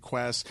FISA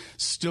requests,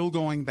 still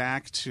going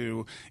back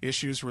to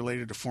issues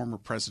related to former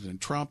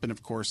President Trump, and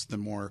of course the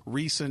more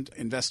recent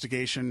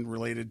investigation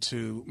related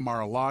to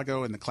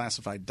Mar-a-Lago and the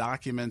classified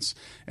documents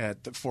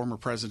at the former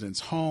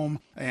president's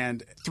home.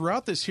 And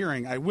throughout this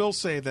hearing, I will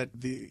say that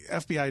the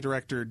FBI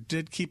director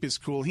did keep his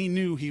cool. He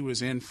knew he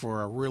was in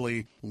for a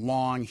really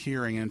long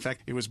hearing. In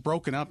fact, it was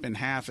broken up in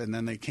half, and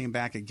then they came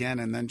back again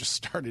and then just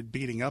started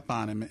beating up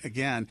on him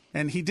again.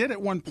 And he did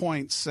at one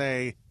point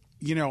say,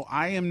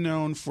 I am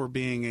known for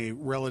being a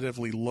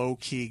relatively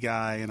low-key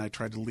guy, and I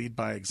tried to lead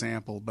by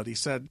example. But he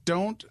said,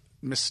 don't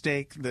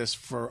mistake this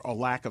for a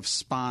lack of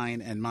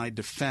spine and my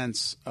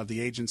defense of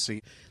the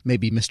agency.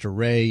 Maybe Mr.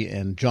 Wray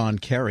and John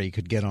Kerry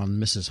could get on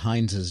Mrs.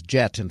 Hines'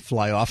 jet and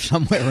fly off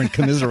somewhere and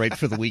commiserate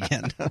for the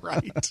weekend.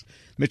 Right.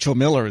 Mitchell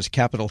Miller is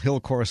Capitol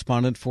Hill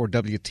correspondent for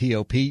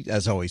WTOP.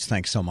 As always,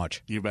 thanks so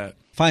much. You bet.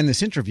 Find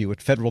this interview at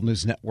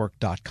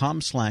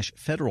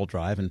federalnewsnetwork.com/Federal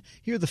Drive and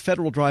hear the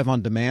Federal Drive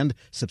on demand.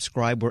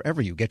 Subscribe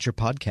wherever you get your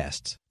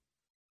podcasts.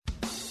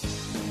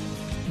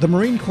 The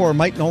Marine Corps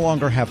might no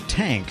longer have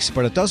tanks,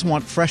 but it does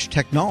want fresh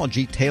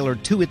technology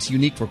tailored to its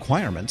unique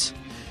requirements.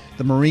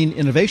 The Marine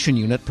Innovation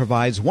Unit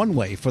provides one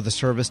way for the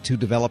service to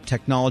develop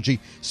technology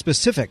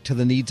specific to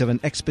the needs of an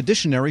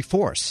expeditionary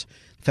force.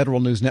 Federal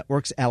News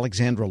Network's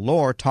Alexandra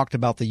Lohr talked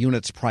about the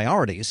unit's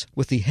priorities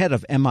with the head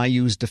of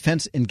MIU's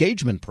Defense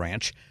Engagement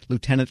Branch,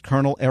 Lieutenant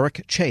Colonel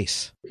Eric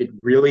Chase. It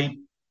really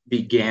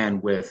began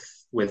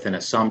with an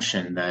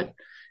assumption that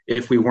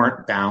if we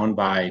weren't bound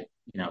by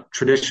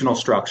traditional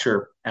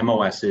structure,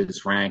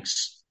 MOSs,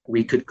 ranks.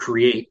 We could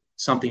create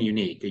something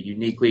unique, a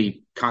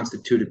uniquely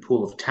constituted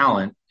pool of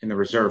talent in the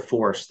reserve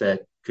force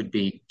that could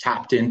be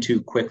tapped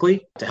into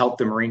quickly to help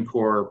the Marine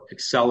Corps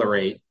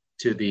accelerate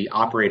to the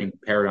operating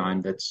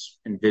paradigm that's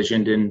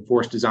envisioned in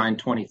Force Design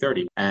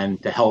 2030,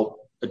 and to help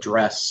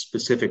address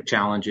specific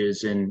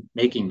challenges in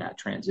making that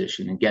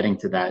transition and getting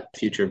to that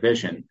future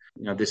vision.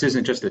 This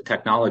isn't just a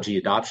technology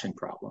adoption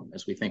problem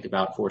as we think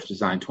about Force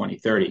Design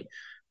 2030.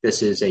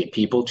 This is a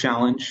people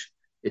challenge.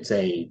 It's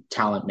a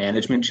talent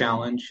management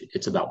challenge.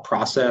 It's about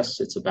process.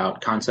 It's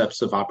about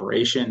concepts of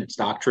operation. It's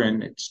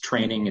doctrine. It's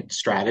training. It's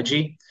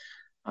strategy.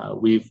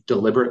 We've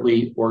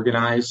deliberately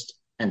organized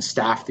and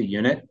staffed the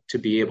unit to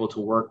be able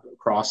to work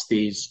across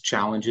these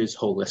challenges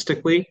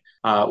holistically,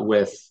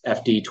 with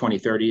FD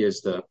 2030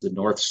 as the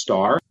North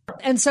Star.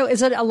 And so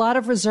is it a lot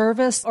of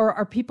reservists, or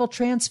are people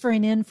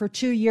transferring in for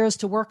 2 years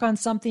to work on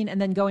something and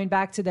then going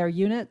back to their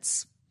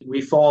units? We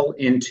fall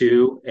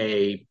into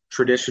a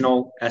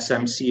traditional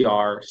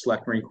SMCR,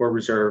 Select Marine Corps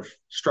Reserve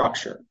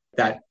structure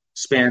that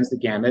spans the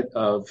gamut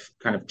of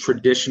kind of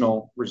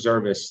traditional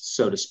reservists,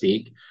 so to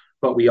speak.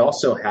 But we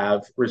also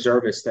have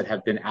reservists that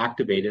have been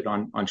activated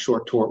on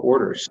short tour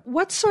orders.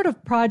 What sort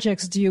of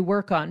projects do you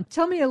work on?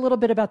 Tell me a little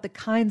bit about the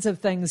kinds of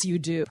things you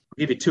do. I'll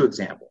give you two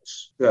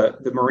examples.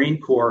 The Marine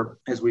Corps,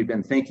 as we've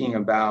been thinking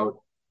about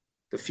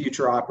the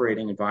future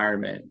operating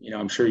environment,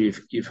 I'm sure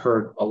you've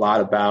heard a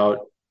lot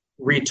about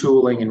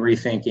retooling and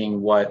rethinking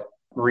what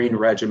Marine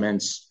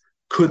regiments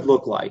could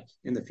look like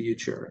in the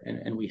future.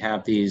 And we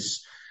have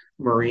these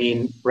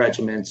Marine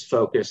regiments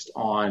focused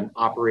on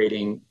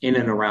operating in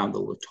and around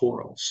the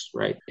littorals,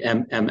 right?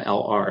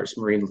 MLRs,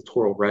 Marine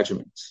Littoral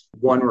Regiments.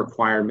 One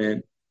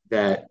requirement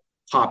that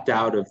popped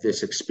out of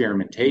this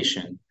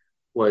experimentation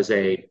was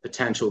a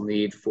potential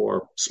need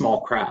for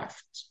small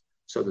craft.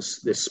 So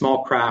this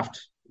small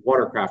craft,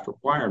 watercraft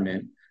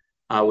requirement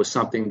was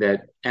something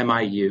that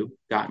MIU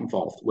got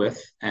involved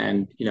with.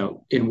 And,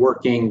 in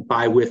working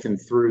by, with, and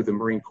through the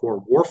Marine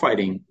Corps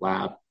Warfighting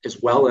Lab,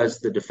 as well as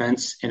the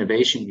Defense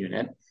Innovation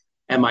Unit,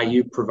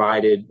 MIU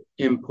provided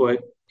input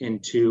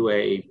into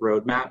a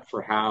roadmap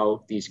for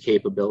how these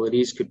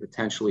capabilities could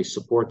potentially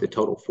support the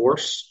total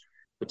force,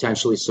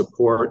 potentially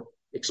support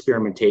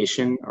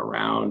experimentation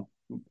around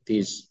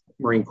these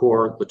Marine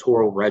Corps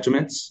littoral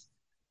regiments,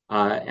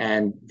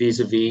 and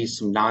vis-a-vis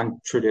some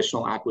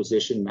non-traditional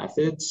acquisition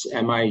methods.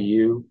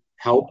 MIU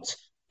helped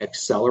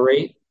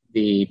accelerate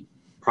the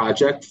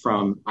project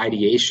from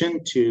ideation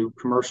to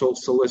commercial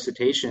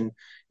solicitation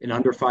in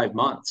under 5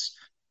 months.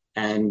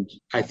 And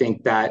I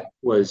think that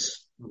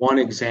was one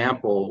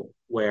example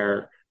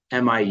where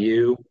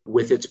MIU,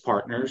 with its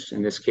partners,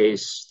 in this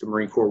case, the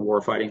Marine Corps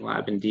Warfighting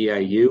Lab and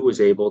DIU,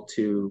 was able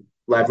to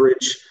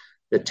leverage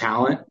the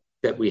talent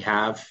that we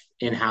have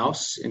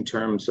in-house in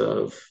terms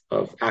of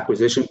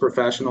acquisition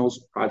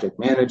professionals, project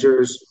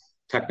managers,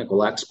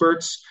 technical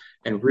experts,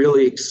 and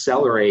really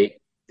accelerate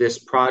this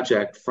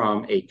project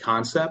from a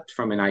concept,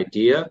 from an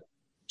idea,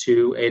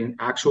 to an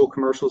actual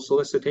commercial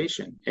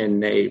solicitation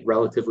in a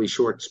relatively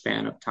short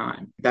span of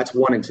time. That's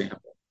one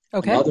example.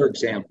 Okay. Another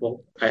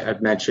example,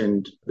 I've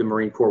mentioned the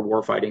Marine Corps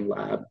Warfighting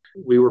Lab.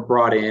 We were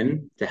brought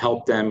in to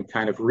help them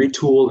kind of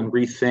retool and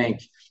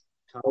rethink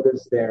how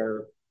does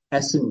their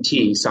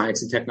S&T,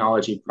 science and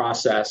technology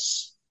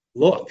process,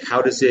 look?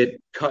 How does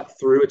it cut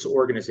through its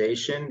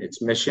organization,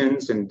 its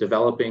missions, and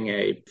developing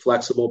a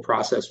flexible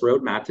process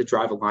roadmap to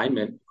drive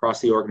alignment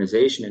across the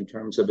organization in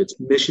terms of its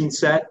mission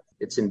set,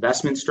 its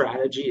investment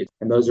strategy?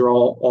 And those are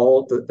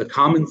all the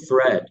common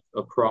thread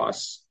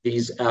across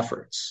these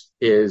efforts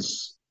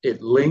is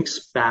it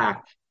links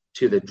back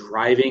to the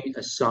driving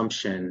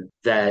assumption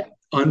that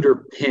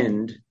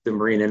underpinned the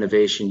Marine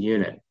Innovation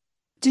Unit.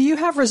 Do you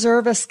have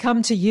reservists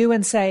come to you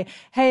and say,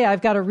 hey,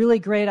 I've got a really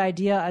great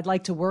idea, I'd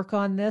like to work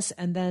on this,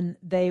 and then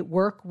they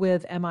work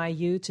with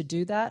MIU to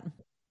do that?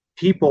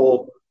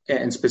 People,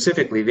 and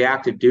specifically the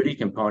active duty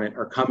component,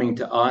 are coming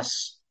to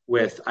us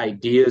with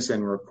ideas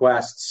and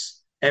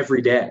requests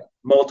every day,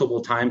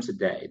 multiple times a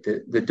day.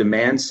 The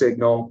demand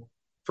signal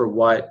for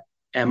what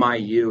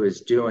MIU is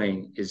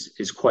doing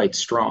is quite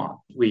strong.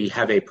 We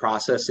have a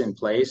process in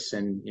place,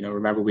 and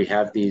remember, we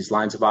have these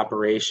lines of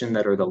operation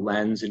that are the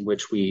lens in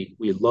which we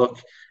look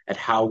at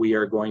how we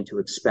are going to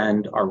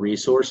expend our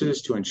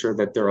resources to ensure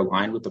that they're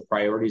aligned with the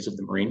priorities of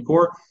the Marine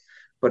Corps.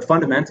 But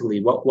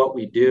fundamentally, what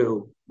we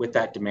do with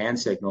that demand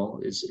signal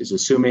is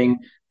assuming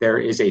there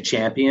is a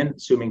champion,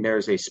 assuming there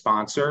is a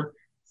sponsor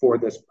for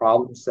this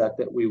problem set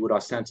that we would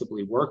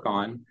ostensibly work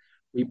on.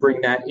 We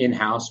bring that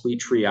in-house, we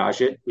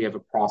triage it, we have a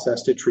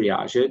process to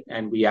triage it,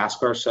 and we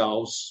ask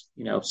ourselves,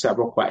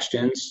 several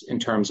questions in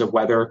terms of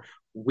whether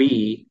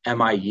we,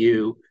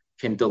 MIU,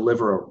 can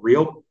deliver a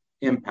real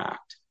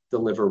impact,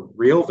 deliver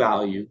real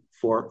value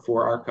for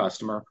our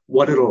customer,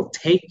 what it'll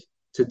take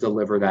to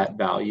deliver that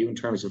value in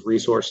terms of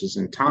resources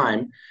and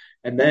time,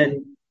 and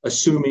then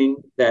assuming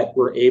that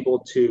we're able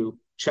to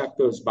check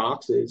those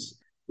boxes,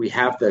 we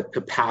have the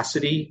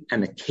capacity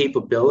and the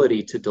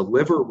capability to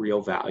deliver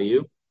real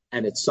value,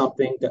 and it's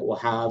something that will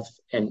have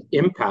an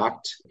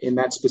impact in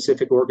that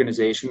specific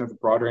organization or the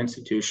broader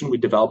institution. We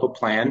develop a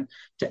plan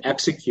to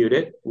execute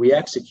it. We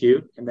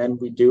execute, and then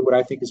we do what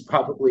I think is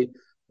probably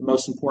the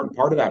most important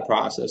part of that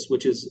process,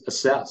 which is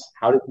assess.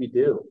 How did we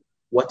do?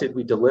 What did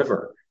we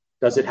deliver?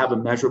 Does it have a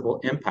measurable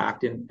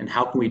impact? And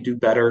how can we do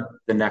better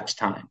the next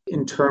time?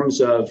 In terms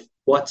of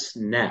what's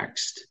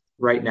next,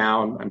 right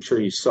now, I'm sure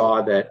you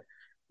saw that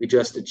we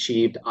just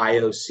achieved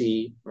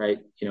IOC, right?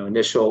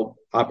 Initial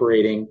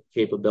operating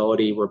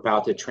capability. We're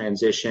about to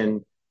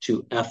transition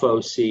to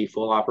FOC,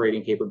 full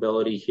operating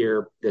capability,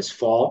 here this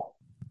fall.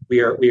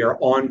 We are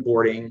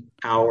onboarding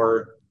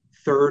our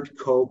third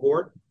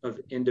cohort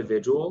of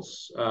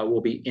individuals.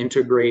 We'll be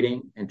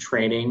integrating and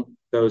training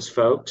those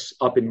folks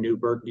up in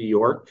Newburgh, New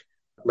York,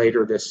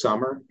 later this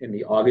summer in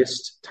the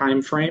August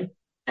timeframe.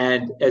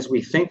 And as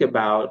we think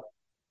about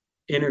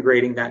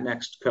integrating that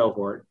next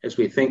cohort, as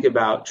we think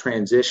about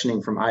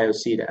transitioning from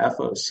IOC to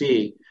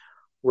FOC,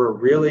 we're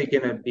really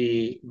going to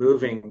be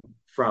moving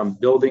from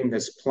building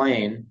this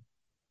plane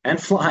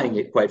and flying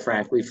it, quite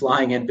frankly,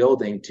 flying and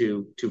building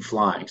to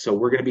flying. So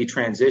we're going to be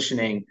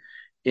transitioning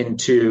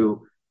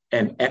into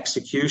an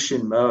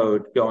execution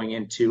mode going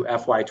into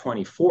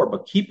FY24.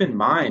 But keep in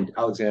mind,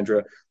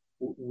 Alexandra,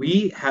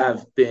 we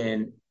have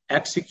been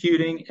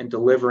executing and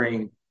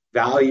delivering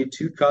value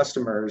to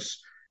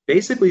customers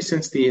basically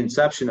since the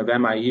inception of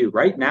MIU.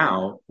 Right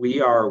now,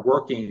 we are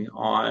working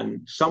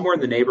on somewhere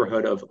in the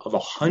neighborhood of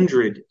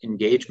 100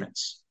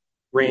 engagements,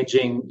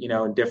 ranging,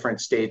 in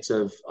different states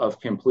of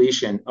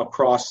completion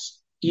across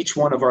each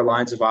one of our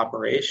lines of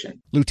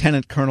operation.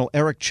 Lieutenant Colonel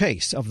Eric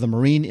Chase of the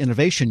Marine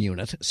Innovation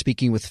Unit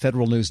speaking with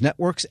Federal News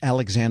Network's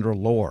Alexandra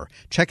Lohr.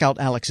 Check out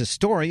Alex's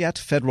story at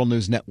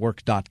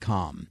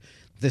federalnewsnetwork.com.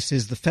 This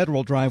is the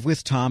Federal Drive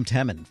with Tom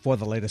Temin. For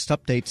the latest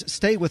updates,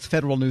 stay with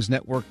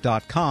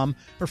federalnewsnetwork.com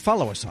or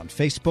follow us on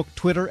Facebook,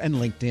 Twitter, and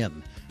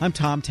LinkedIn. I'm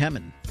Tom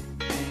Temin.